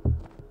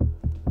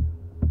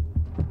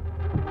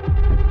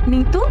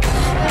 नीतू,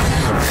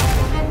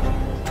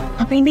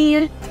 अभी नहीं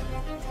है।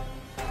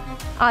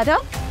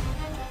 आरव,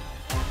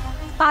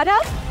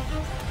 आरव,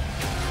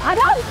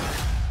 आरव,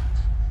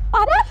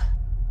 आरव,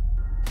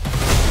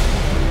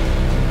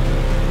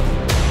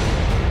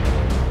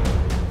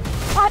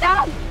 आरव,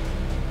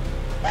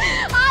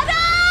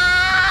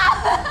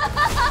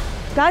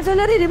 काय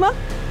झालं रे रीमा?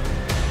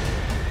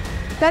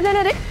 काय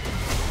झालं रे?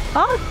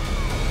 हाँ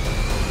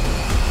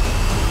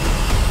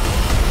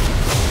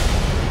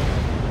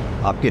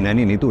आपकी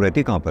नैनी नीतू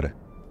रहती कहाँ पर है?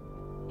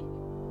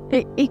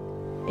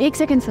 एक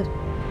सेकंड सर,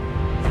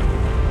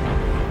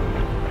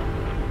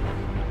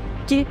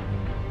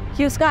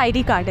 ये उसका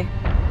आईडी कार्ड है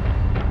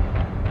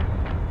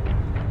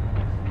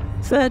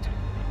सर।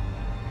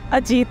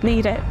 अजीत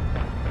नहीं रहे,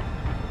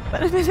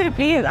 पर मुझे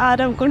प्लीज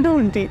आरव को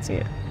ढूंढ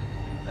दीजिए,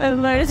 मैं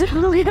मर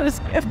जाऊंगी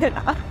उसके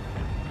बिना,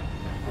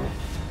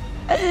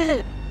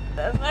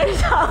 मर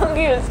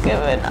जाऊंगी उसके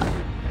बिना।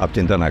 आप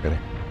चिंता ना करें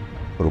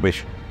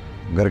रुपेश,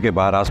 घर के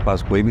बाहर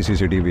आसपास कोई भी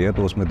सीसीटीवी है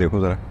तो उसमें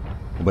देखो जरा,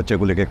 बच्चे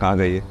को लेके कहाँ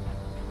गई है?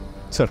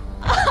 सर।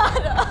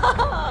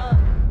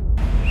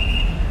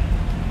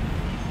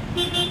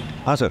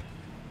 हाँ सर,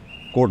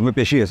 कोर्ट में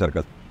पेशी है सर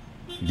कल।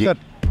 जी सर,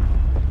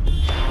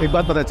 एक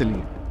बात पता चली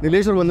है,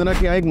 नीलेश और वंदना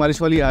की यहाँ एक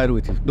मालिश वाली हायर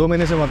हुई थी, 2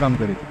 महीने से वहाँ काम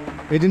करी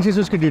थी, एजेंसी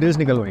से उसकी डिटेल्स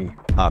निकलवाई।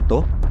 हाँ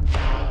तो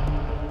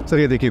सर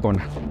ये देखिए कौन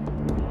है।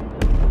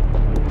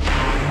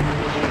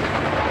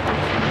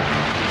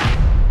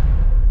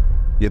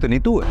 ये तो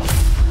नीतू है।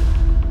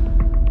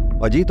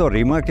 अजीत और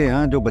रीमा के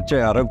यहाँ जो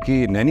बच्चे आरव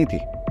की नैनी थी,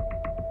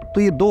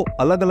 तो ये 2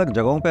 अलग अलग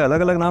जगहों पे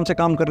अलग अलग नाम से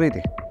काम कर रही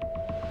थी।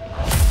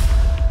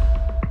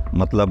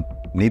 मतलब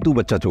नीतू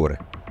बच्चा चोर है।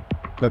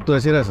 लग तो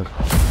ऐसे रहा सर।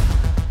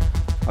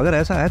 अगर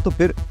ऐसा है तो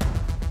फिर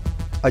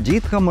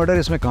अजीत का मर्डर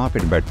इसमें कहाँ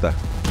फिट बैठता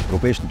है?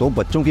 रुपेश, 2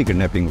 बच्चों की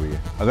किडनैपिंग हुई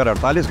है। अगर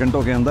 48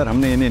 घंटों के अंदर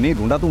हमने इन्हें नहीं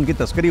ढूंढा तो उनकी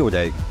तस्करी हो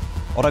जाएगी,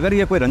 और अगर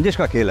ये कोई रंजिश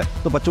का खेल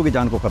है तो बच्चों की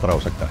जान को खतरा हो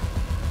सकता है।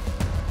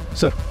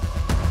 सर,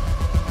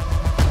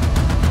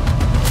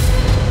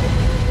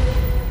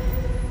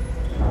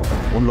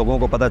 उन लोगों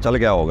को पता चल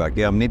गया होगा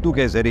कि हम नीतू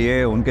के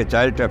जरिए उनके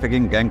चाइल्ड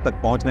ट्रैफिकिंग गैंग तक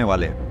पहुंचने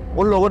वाले हैं।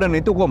 उन लोगों ने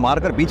नीतू को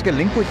मारकर बीच के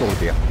लिंक को ही तोड़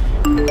दिया।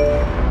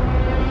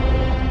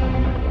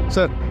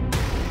 सर,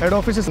 हेड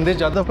ऑफिस से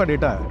संदेश यादव का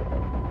डेटा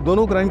है,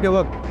 दोनों क्राइम के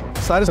वक्त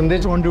सारे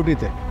संदेश ऑन ड्यूटी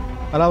थे,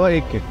 अलावा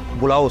एक के।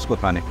 बुलाओ उसको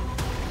थाने,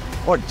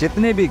 और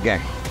जितने भी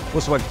गैंग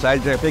उस वक्त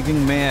चाइल्ड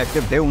ट्रैफिकिंग में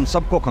एक्टिव थे उन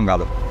सबको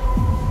खंगालो।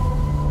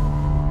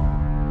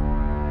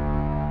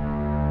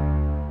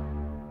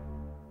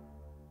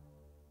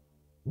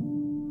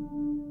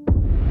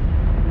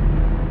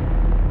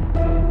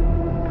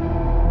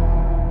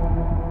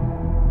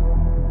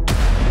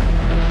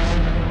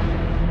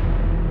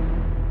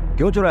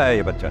 क्यों चुराया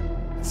ये बच्चा?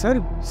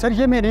 सर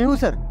ये मैं नहीं हूँ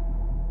सर।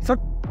 सर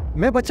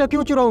मैं बच्चा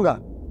क्यों चुराऊंगा?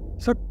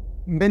 सर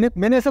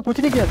मैंने ऐसा कुछ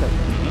नहीं किया सर।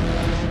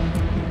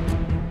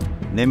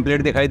 नेम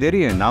प्लेट दिखाई दे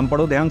रही है, नाम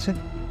पढ़ो ध्यान से।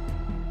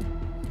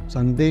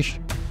 संदेश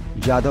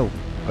यादव।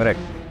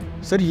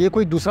 करेक्ट। सर ये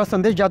कोई दूसरा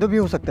संदेश यादव भी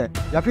हो सकता है,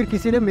 या फिर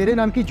किसी ने मेरे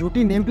नाम की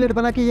झूठी नेम प्लेट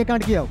बना के ये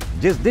कांड किया हो।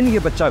 जिस दिन ये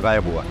बच्चा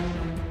गायब हुआ,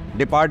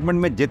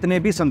 डिपार्टमेंट में जितने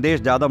भी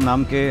संदेश यादव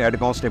नाम के हेड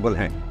कांस्टेबल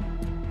हैं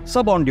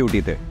सब ऑन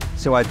ड्यूटी थे,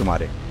 सिवाय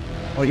तुम्हारे।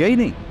 और यही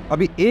नहीं,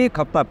 अभी 1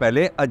 हफ्ता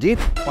पहले अजीत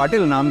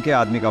पाटिल नाम के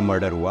आदमी का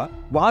मर्डर हुआ,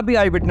 वहां भी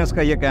आई विटनेस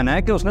का यह कहना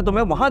है कि उसने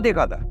तुम्हें वहां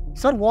देखा था।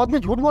 सर वो आदमी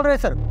झूठ बोल रहे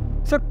हैं सर।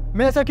 सर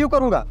मैं ऐसा क्यों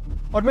करूंगा?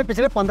 और मैं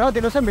पिछले 15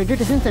 दिनों से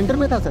मेडिटेशन सेंटर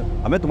में था सर।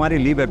 हमें तुम्हारी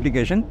लीव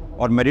एप्लीकेशन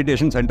और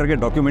मेडिटेशन सेंटर के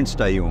डॉक्यूमेंट्स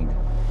चाहिए होंगे,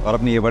 और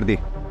अपनी ये वर्दी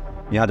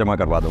यहाँ जमा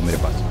करवा दो मेरे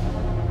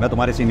पास। मैं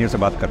तुम्हारे सीनियर से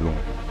बात कर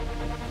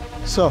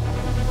लूंगा।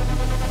 सर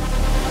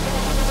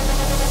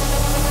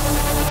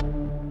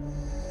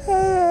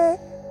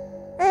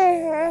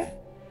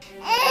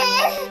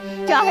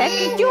क्या है?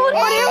 क्यों रो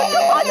रहे हो?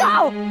 चुप हो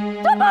जाओ,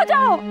 चुप हो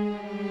जाओ।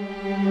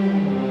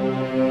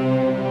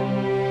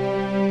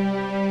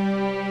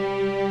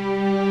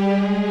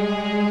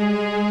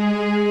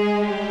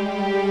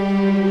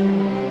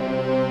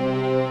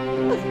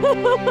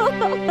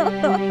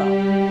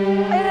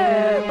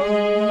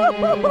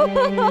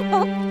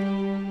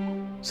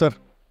 सर,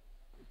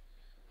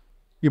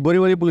 ये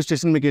बोरीवली पुलिस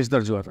स्टेशन में केस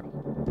दर्ज हुआ था।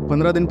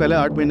 15 दिन पहले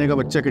 8 महीने का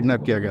बच्चा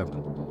किडनैप किया गया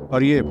था,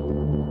 और ये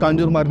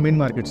कांजूर मार्ग मेन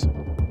मार्केट से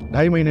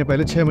 2.5 महीने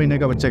पहले 6 महीने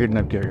का बच्चा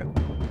किडनैप किया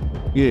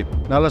गया। ये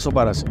नाला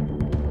सोपारा से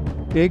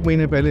 1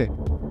 महीने पहले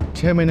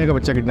 6 महीने का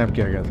बच्चा किडनैप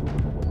किया गया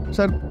था।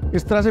 सर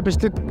इस तरह से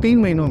पिछले 3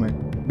 महीनों में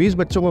 20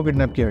 बच्चों को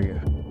किडनैप किया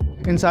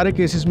गया। इन सारे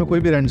केसेस में कोई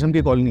भी रैंसम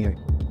की कॉल नहीं आई,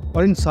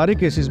 और इन सारे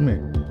केसेस में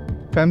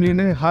फैमिली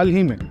ने हाल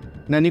ही में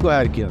नैनी को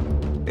हायर किया।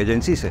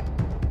 एजेंसी से?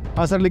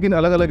 हाँ सर, लेकिन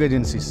अलग अलग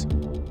एजेंसी से,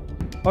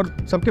 और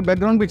सबके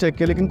बैकग्राउंड भी चेक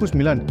किया, लेकिन कुछ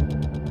मिला नहीं।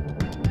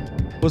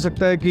 हो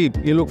सकता है कि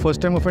ये लोग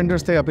फर्स्ट टाइम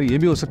ऑफेंडर्स थे, या फिर ये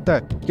भी हो सकता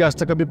है कि आज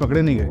तक कभी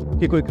पकड़े नहीं गए,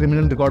 कि कोई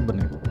क्रिमिनल रिकॉर्ड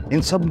बने।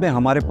 इन सब में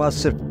हमारे पास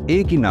सिर्फ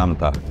एक ही नाम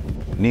था,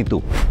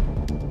 नीतू।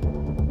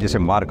 जिसे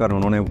मारकर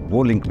उन्होंने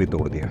वो लिंक भी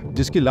तोड़ दिया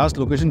जिसकी लास्ट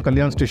लोकेशन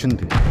कल्याण स्टेशन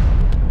थी।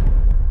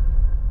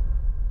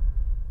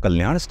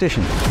 कल्याण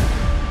स्टेशन?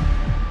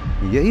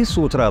 यही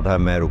सोच रहा था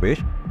मैं रुपेश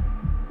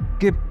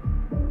कि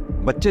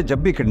बच्चे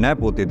जब भी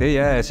किडनैप होते थे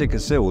या ऐसे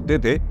किस्से होते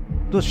थे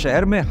तो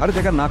शहर में हर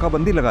जगह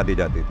नाकाबंदी लगा दी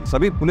जाती थी,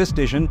 सभी police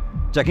station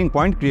checking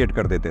point create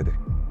कर देते थे।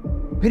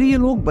 फिर ये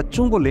लोग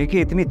बच्चों को लेके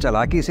इतनी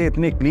चालाकी से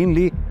इतने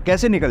क्लीनली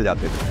कैसे निकल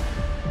जाते थे?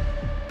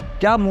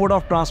 क्या मोड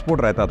ऑफ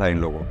ट्रांसपोर्ट रहता था इन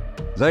लोगों?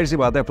 जाहिर सी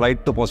बात है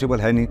फ्लाइट तो पॉसिबल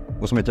है नहीं,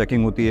 उसमें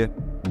चेकिंग होती है।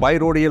 बाई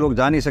रोड ये लोग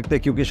जा नहीं सकते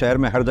क्योंकि शहर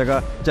में हर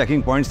जगह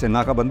चेकिंग पॉइंट से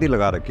नाकाबंदी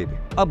लगा रखी थी।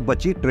 अब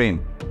बची ट्रेन।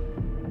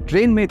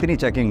 ट्रेन में इतनी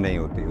चेकिंग नहीं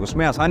होती,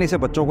 उसमें आसानी से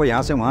बच्चों को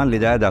यहाँ से वहाँ ले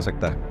जाया जा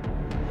सकता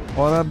है।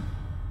 और अब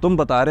तुम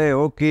बता रहे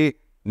हो कि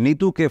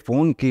नीतू के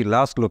फोन की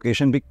लास्ट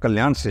लोकेशन भी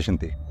कल्याण स्टेशन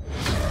थी,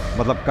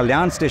 मतलब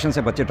कल्याण स्टेशन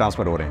से बच्चे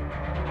ट्रांसफर हो रहे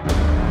हैं।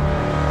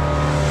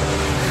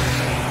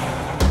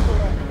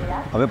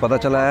 हमें पता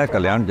चला है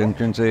कल्याण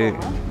जंक्शन से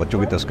बच्चों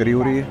की तस्करी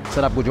हो रही है।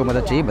 सर आपको जो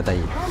मदद चाहिए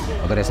बताइए,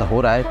 अगर ऐसा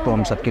हो रहा है तो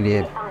हम सबके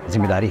लिए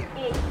जिम्मेदारी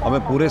है। हमें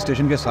पूरे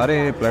स्टेशन के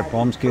सारे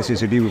प्लेटफॉर्म्स के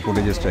सीसीटीवी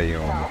फुटेजेस चाहिए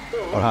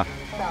होंगे। और हाँ,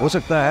 हो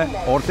सकता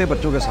है औरतें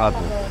बच्चों के साथ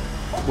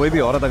हो। कोई भी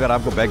औरत अगर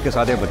आपको बैग के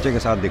साथ या बच्चे के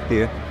साथ दिखती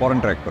है फौरन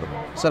ट्रैक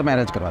करो। सर मैं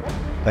अरेंज करवाता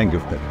हूँ। Thank you.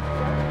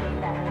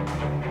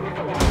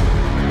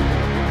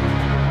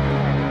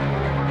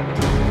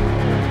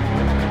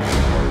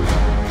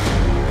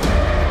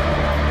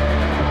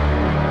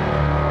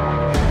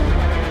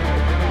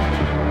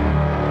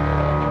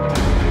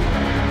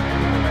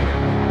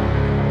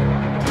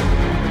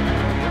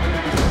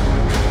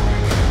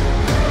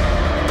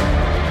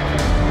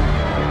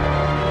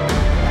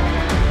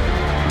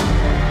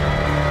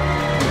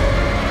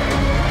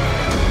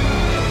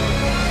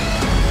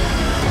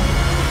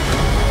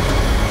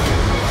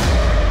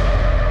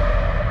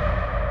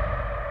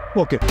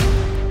 Okay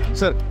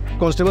sir,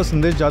 constable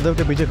संदेश जाधव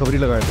के पीछे खबरी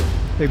लगाए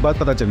थे। एक बात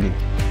पता चल गई।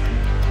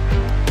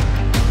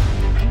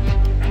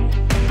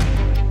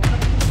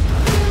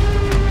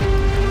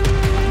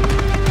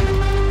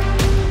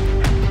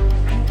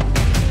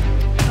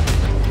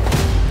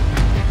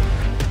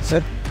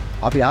 सर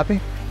आप यहाँ पे?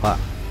 हाँ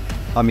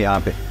हम यहाँ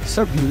पे।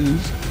 Sir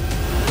please.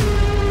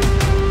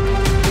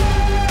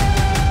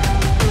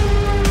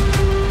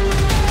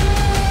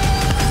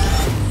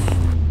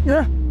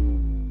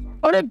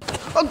 अरे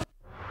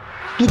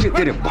तुझे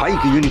तेरे भाई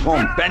की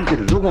यूनिफॉर्म पहन के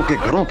लोगों के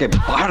घरों के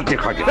बाहर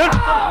देखा गया।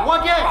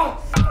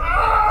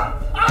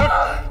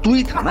 तू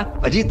ही था ना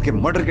अजीत के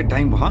मर्डर के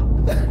टाइम वहां?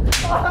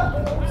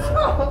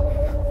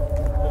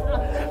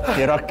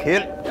 तेरा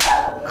खेल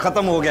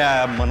खत्म हो गया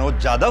है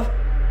मनोज यादव।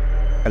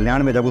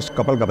 कल्याण में जब उस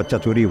कपल का बच्चा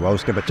चोरी हुआ,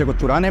 उसके बच्चे को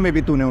चुराने में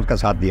भी तूने उसका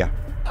साथ दिया।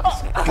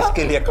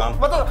 किसके लिए काम?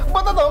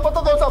 बता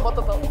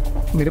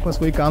दो। मेरे पास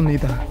कोई काम नहीं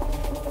था।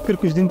 फिर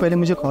कुछ दिन पहले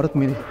मुझे एक औरत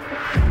मिली,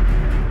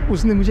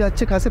 उसने मुझे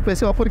अच्छे खासे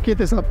पैसे ऑफर किए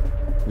थे साहब।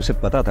 उसे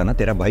पता था ना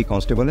तेरा भाई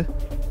कांस्टेबल है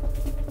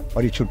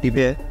और ये छुट्टी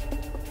पे है,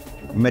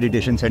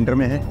 मेडिटेशन सेंटर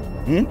में है।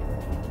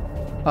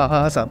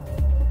 हाँ साहब,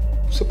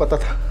 उसे पता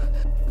था,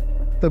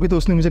 तभी तो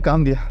उसने मुझे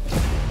काम दिया।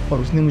 और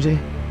उसने मुझे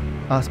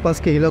आसपास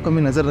के इलाकों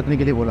में नज़र रखने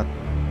के लिए बोला।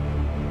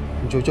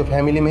 जो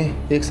फैमिली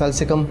में 1 साल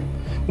से कम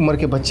उम्र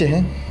के बच्चे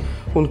हैं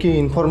उनकी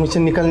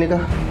इंफॉर्मेशन निकालने का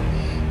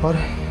और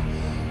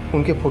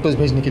उनके फ़ोटोज़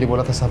भेजने के लिए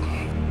बोला था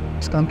साहब।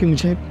 इस काम के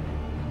मुझे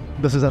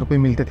 10,000 रुपये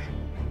मिलते थे।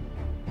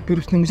 फिर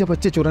उसने मुझे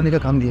बच्चे चुराने का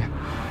काम दिया,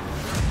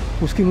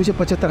 उसके मुझे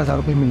 75,000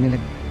 रुपये मिलने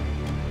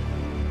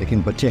लगे।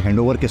 लेकिन बच्चे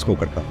हैंडओवर किसको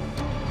करता?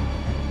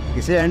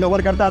 किसे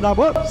हैंडओवर करता था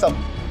वो? सब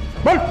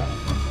बोल।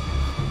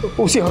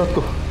 उसी औरत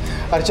को,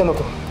 अर्चना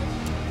को।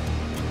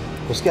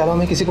 उसके अलावा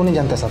मैं किसी को नहीं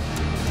जानता साहब।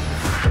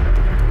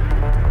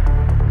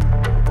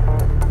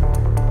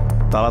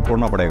 ताला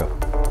तोड़ना पड़ेगा।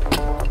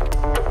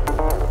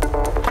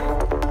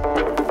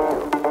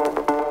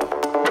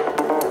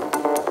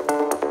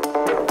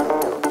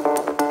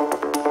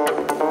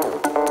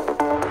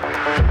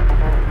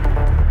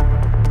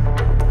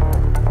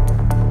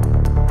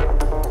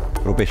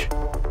 रुपेश,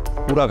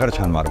 पूरा घर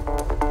छान मारो।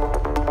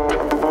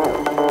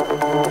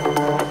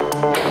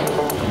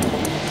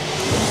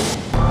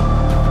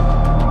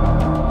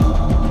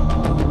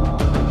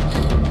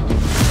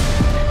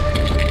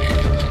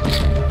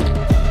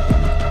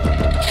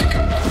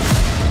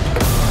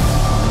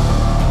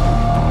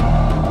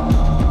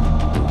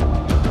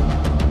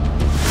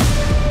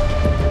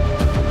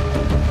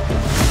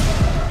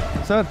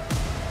 सर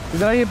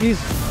इधर आइए प्लीज।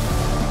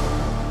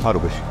 हाँ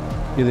रुपेश,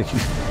 ये देखिए।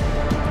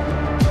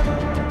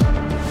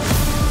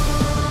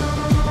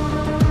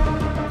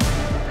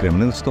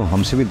 क्रिमिनल्स तो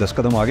हमसे भी 10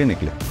 कदम आगे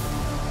निकले।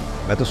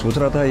 मैं तो सोच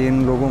रहा था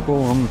इन लोगों को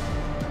हम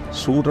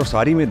सूट और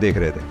साड़ी में देख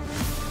रहे थे,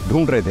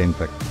 ढूंढ रहे थे।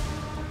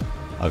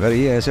 इनफैक्ट अगर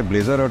ये ऐसे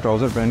ब्लेजर और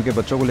ट्राउजर पहन के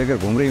बच्चों को लेकर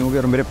घूम रही होंगी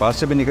और मेरे पास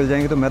से भी निकल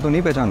जाएंगे तो मैं तो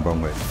नहीं पहचान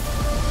पाऊंगा।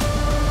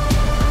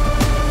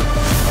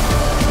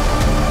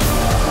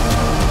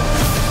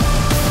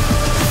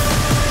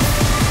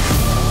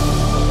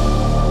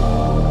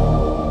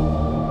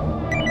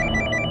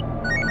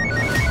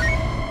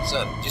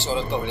 जिस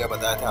औरत का हुलिया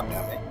बताया था आपने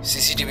हमें,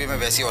 सीसीटीवी में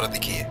वैसी औरत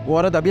दिखी है। वो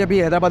औरत अभी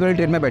हैदराबाद वाली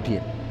ट्रेन में बैठी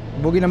है,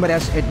 बोगी नंबर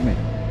S8 में।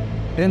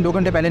 ट्रेन 2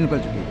 घंटे पहले निकल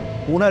चुकी है।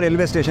 पूना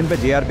रेलवे स्टेशन पे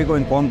जीआरपी को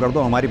इन्फॉर्म कर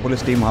दो, हमारी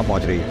पुलिस टीम वहां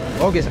पहुंच रही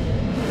है। Okay sir.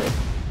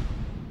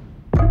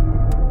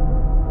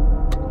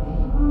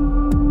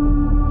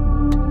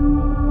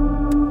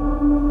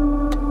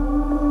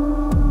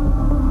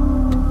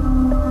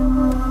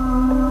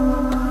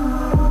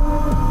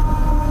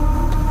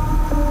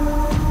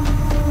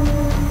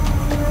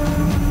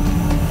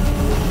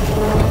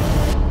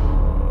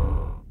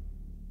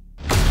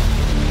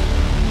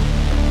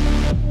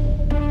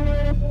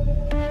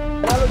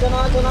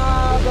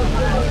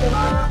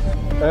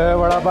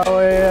 वड़ा पाव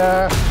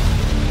है,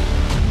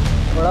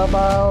 vada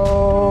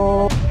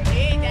pav.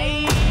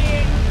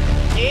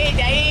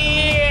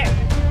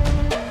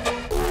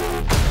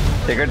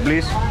 Ticket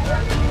please.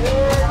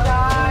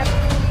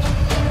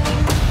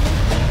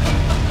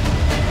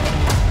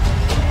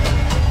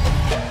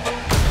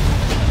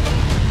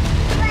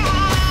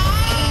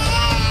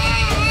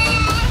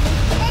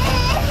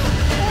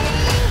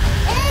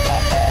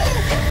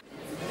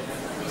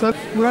 Sir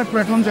पूरा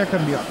प्लेटफॉर्म चेक कर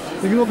लिया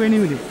लेकिन वो कहीं नहीं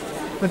मिली।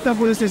 लगता है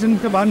पुलिस स्टेशन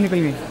से बाहर निकल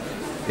गई।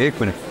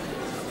 1 मिनट।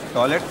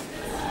 टॉयलेट।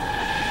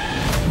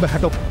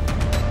 हटो।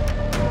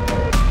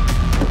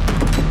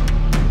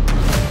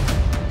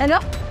 हेलो,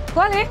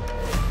 कौन है?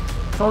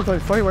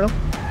 Sorry madam.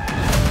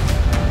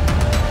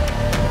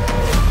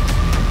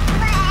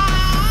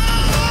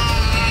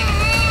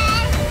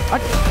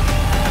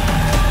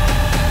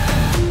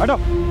 हटो।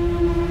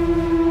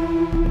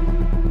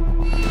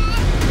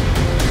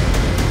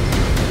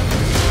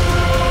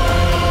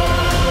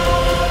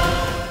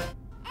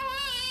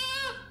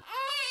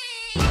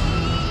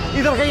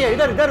 इधर खाइए,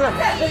 इधर इधर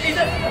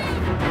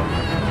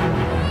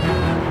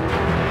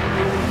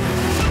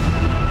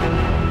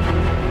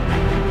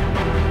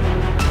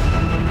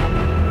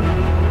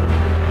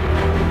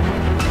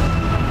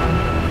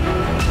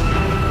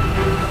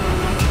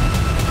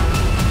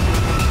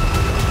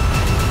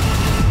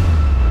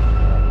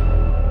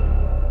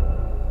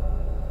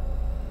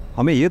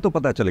हमें ये तो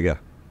पता चल गया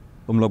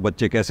तुम लोग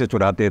बच्चे कैसे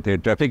चुराते थे,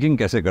 ट्रैफिकिंग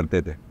कैसे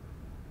करते थे।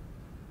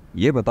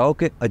 ये बताओ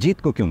कि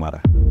अजीत को क्यों मारा?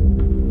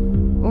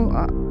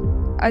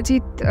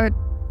 अजीत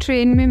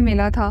ट्रेन में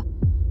मिला था,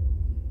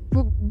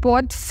 वो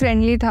बहुत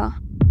फ्रेंडली था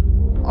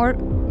और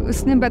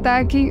उसने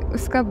बताया कि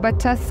उसका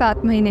बच्चा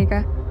 7 महीने का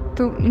है।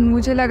 तो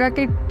मुझे लगा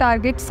कि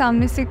टारगेट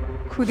सामने से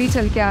खुद ही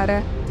चल के आ रहा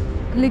है,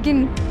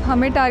 लेकिन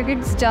हमें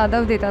टारगेट्स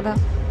ज़्यादा देता था।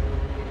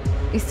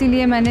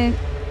 इसीलिए मैंने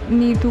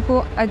नीतू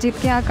को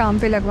अजीत के यहाँ काम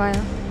पे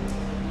लगवाया।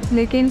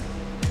 लेकिन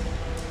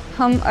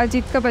हम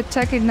अजीत का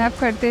बच्चा किडनैप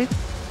करते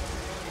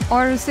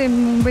और उसे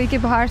मुंबई के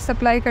बाहर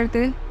सप्लाई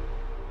करते।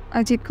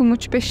 अजीत को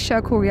मुझ पे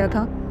शक हो गया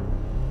था।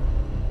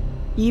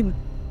 ये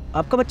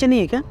आपका बच्चा नहीं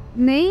है क्या?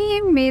 नहीं,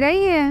 ये मेरा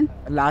ही है।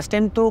 लास्ट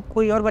टाइम तो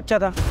कोई और बच्चा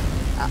था।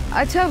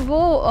 अच्छा,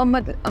 वो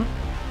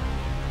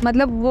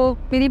मतलब वो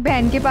मेरी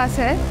बहन के पास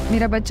है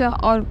मेरा बच्चा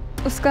और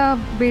उसका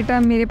बेटा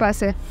मेरे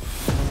पास है।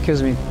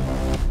 Excuse me.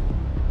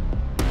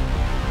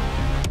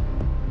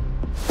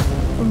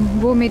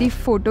 वो मेरी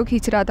फ़ोटो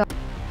खींच रहा था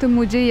तो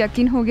मुझे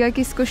यकीन हो गया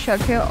कि इसको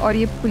शक है और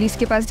ये पुलिस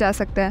के पास जा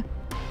सकता है।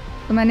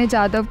 तो मैंने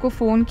जादव को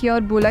फ़ोन किया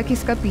और बोला कि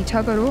इसका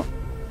पीछा करो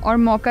और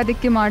मौका देख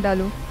के मार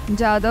डालो।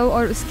 जादव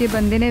और उसके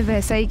बंदे ने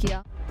वैसा ही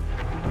किया।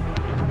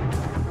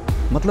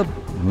 मतलब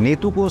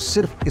नीतू को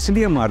सिर्फ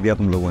इसलिए मार दिया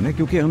तुम लोगों ने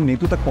क्योंकि हम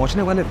नीतू तक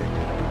पहुंचने वाले थे?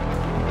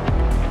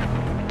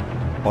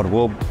 और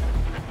वो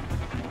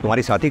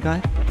तुम्हारी साथी कहाँ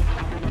है?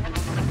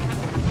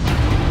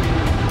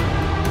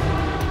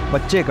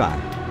 बच्चे कहाँ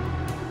है?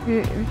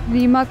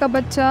 रीमा का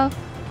बच्चा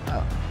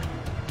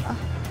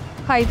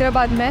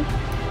हैदराबाद में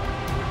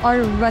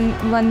और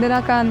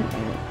वंदना का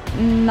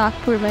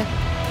नागपुर में।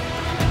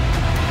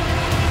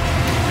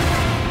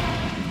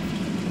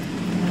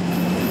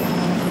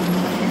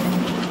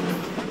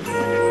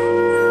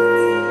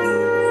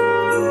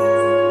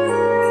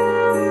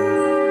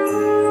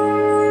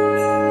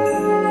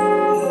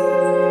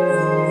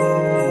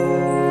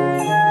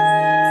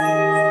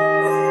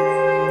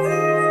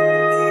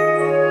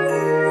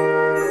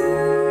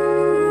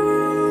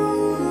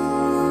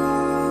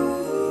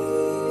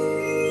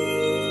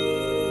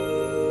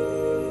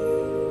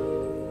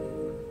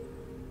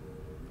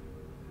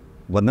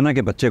 वंदना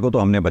के बच्चे को तो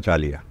हमने बचा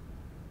लिया,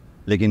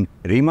 लेकिन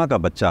रीमा का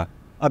बच्चा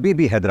अभी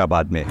भी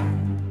हैदराबाद में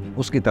है।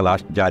 उसकी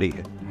तलाश जारी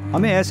है।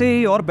 हमें ऐसे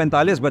ही और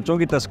 45 बच्चों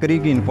की तस्करी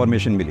की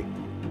इंफॉर्मेशन मिली।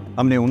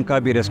 हमने उनका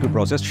भी रेस्क्यू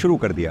प्रोसेस शुरू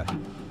कर दिया।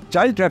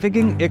 चाइल्ड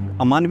ट्रैफिकिंग एक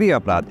अमानवीय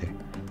अपराध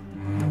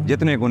है।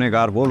 जितने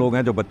गुनहगार वो लोग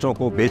हैं जो बच्चों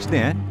को बेचते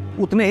हैं,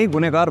 उतने ही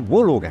गुनहगार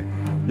वो लोग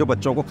हैं जो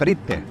बच्चों को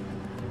खरीदते हैं।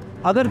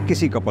 अगर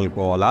किसी कपल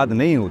को औलाद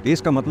नहीं होती,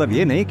 इसका मतलब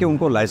ये नहीं कि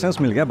उनको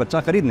लाइसेंस मिल गया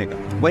बच्चा खरीदने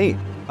का। वहीं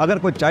अगर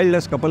कोई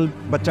चाइल्डलेस कपल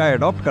बच्चा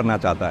अडॉप्ट करना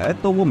चाहता है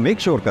तो वो मेक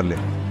श्योर कर ले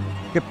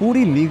कि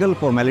पूरी लीगल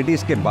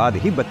फॉर्मेलिटीज के बाद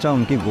ही बच्चा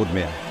उनकी गोद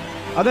में आए।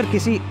 अगर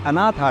किसी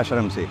अनाथ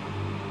आश्रम से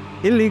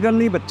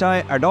इलीगली बच्चा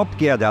अडॉप्ट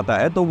किया जाता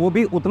है तो वो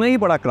भी उतना ही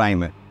बड़ा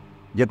क्राइम है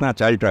जितना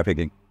child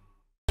trafficking.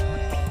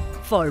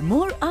 For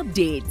more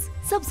updates,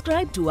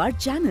 subscribe to our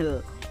channel,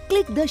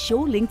 click the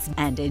show links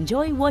and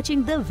enjoy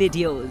watching the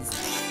videos.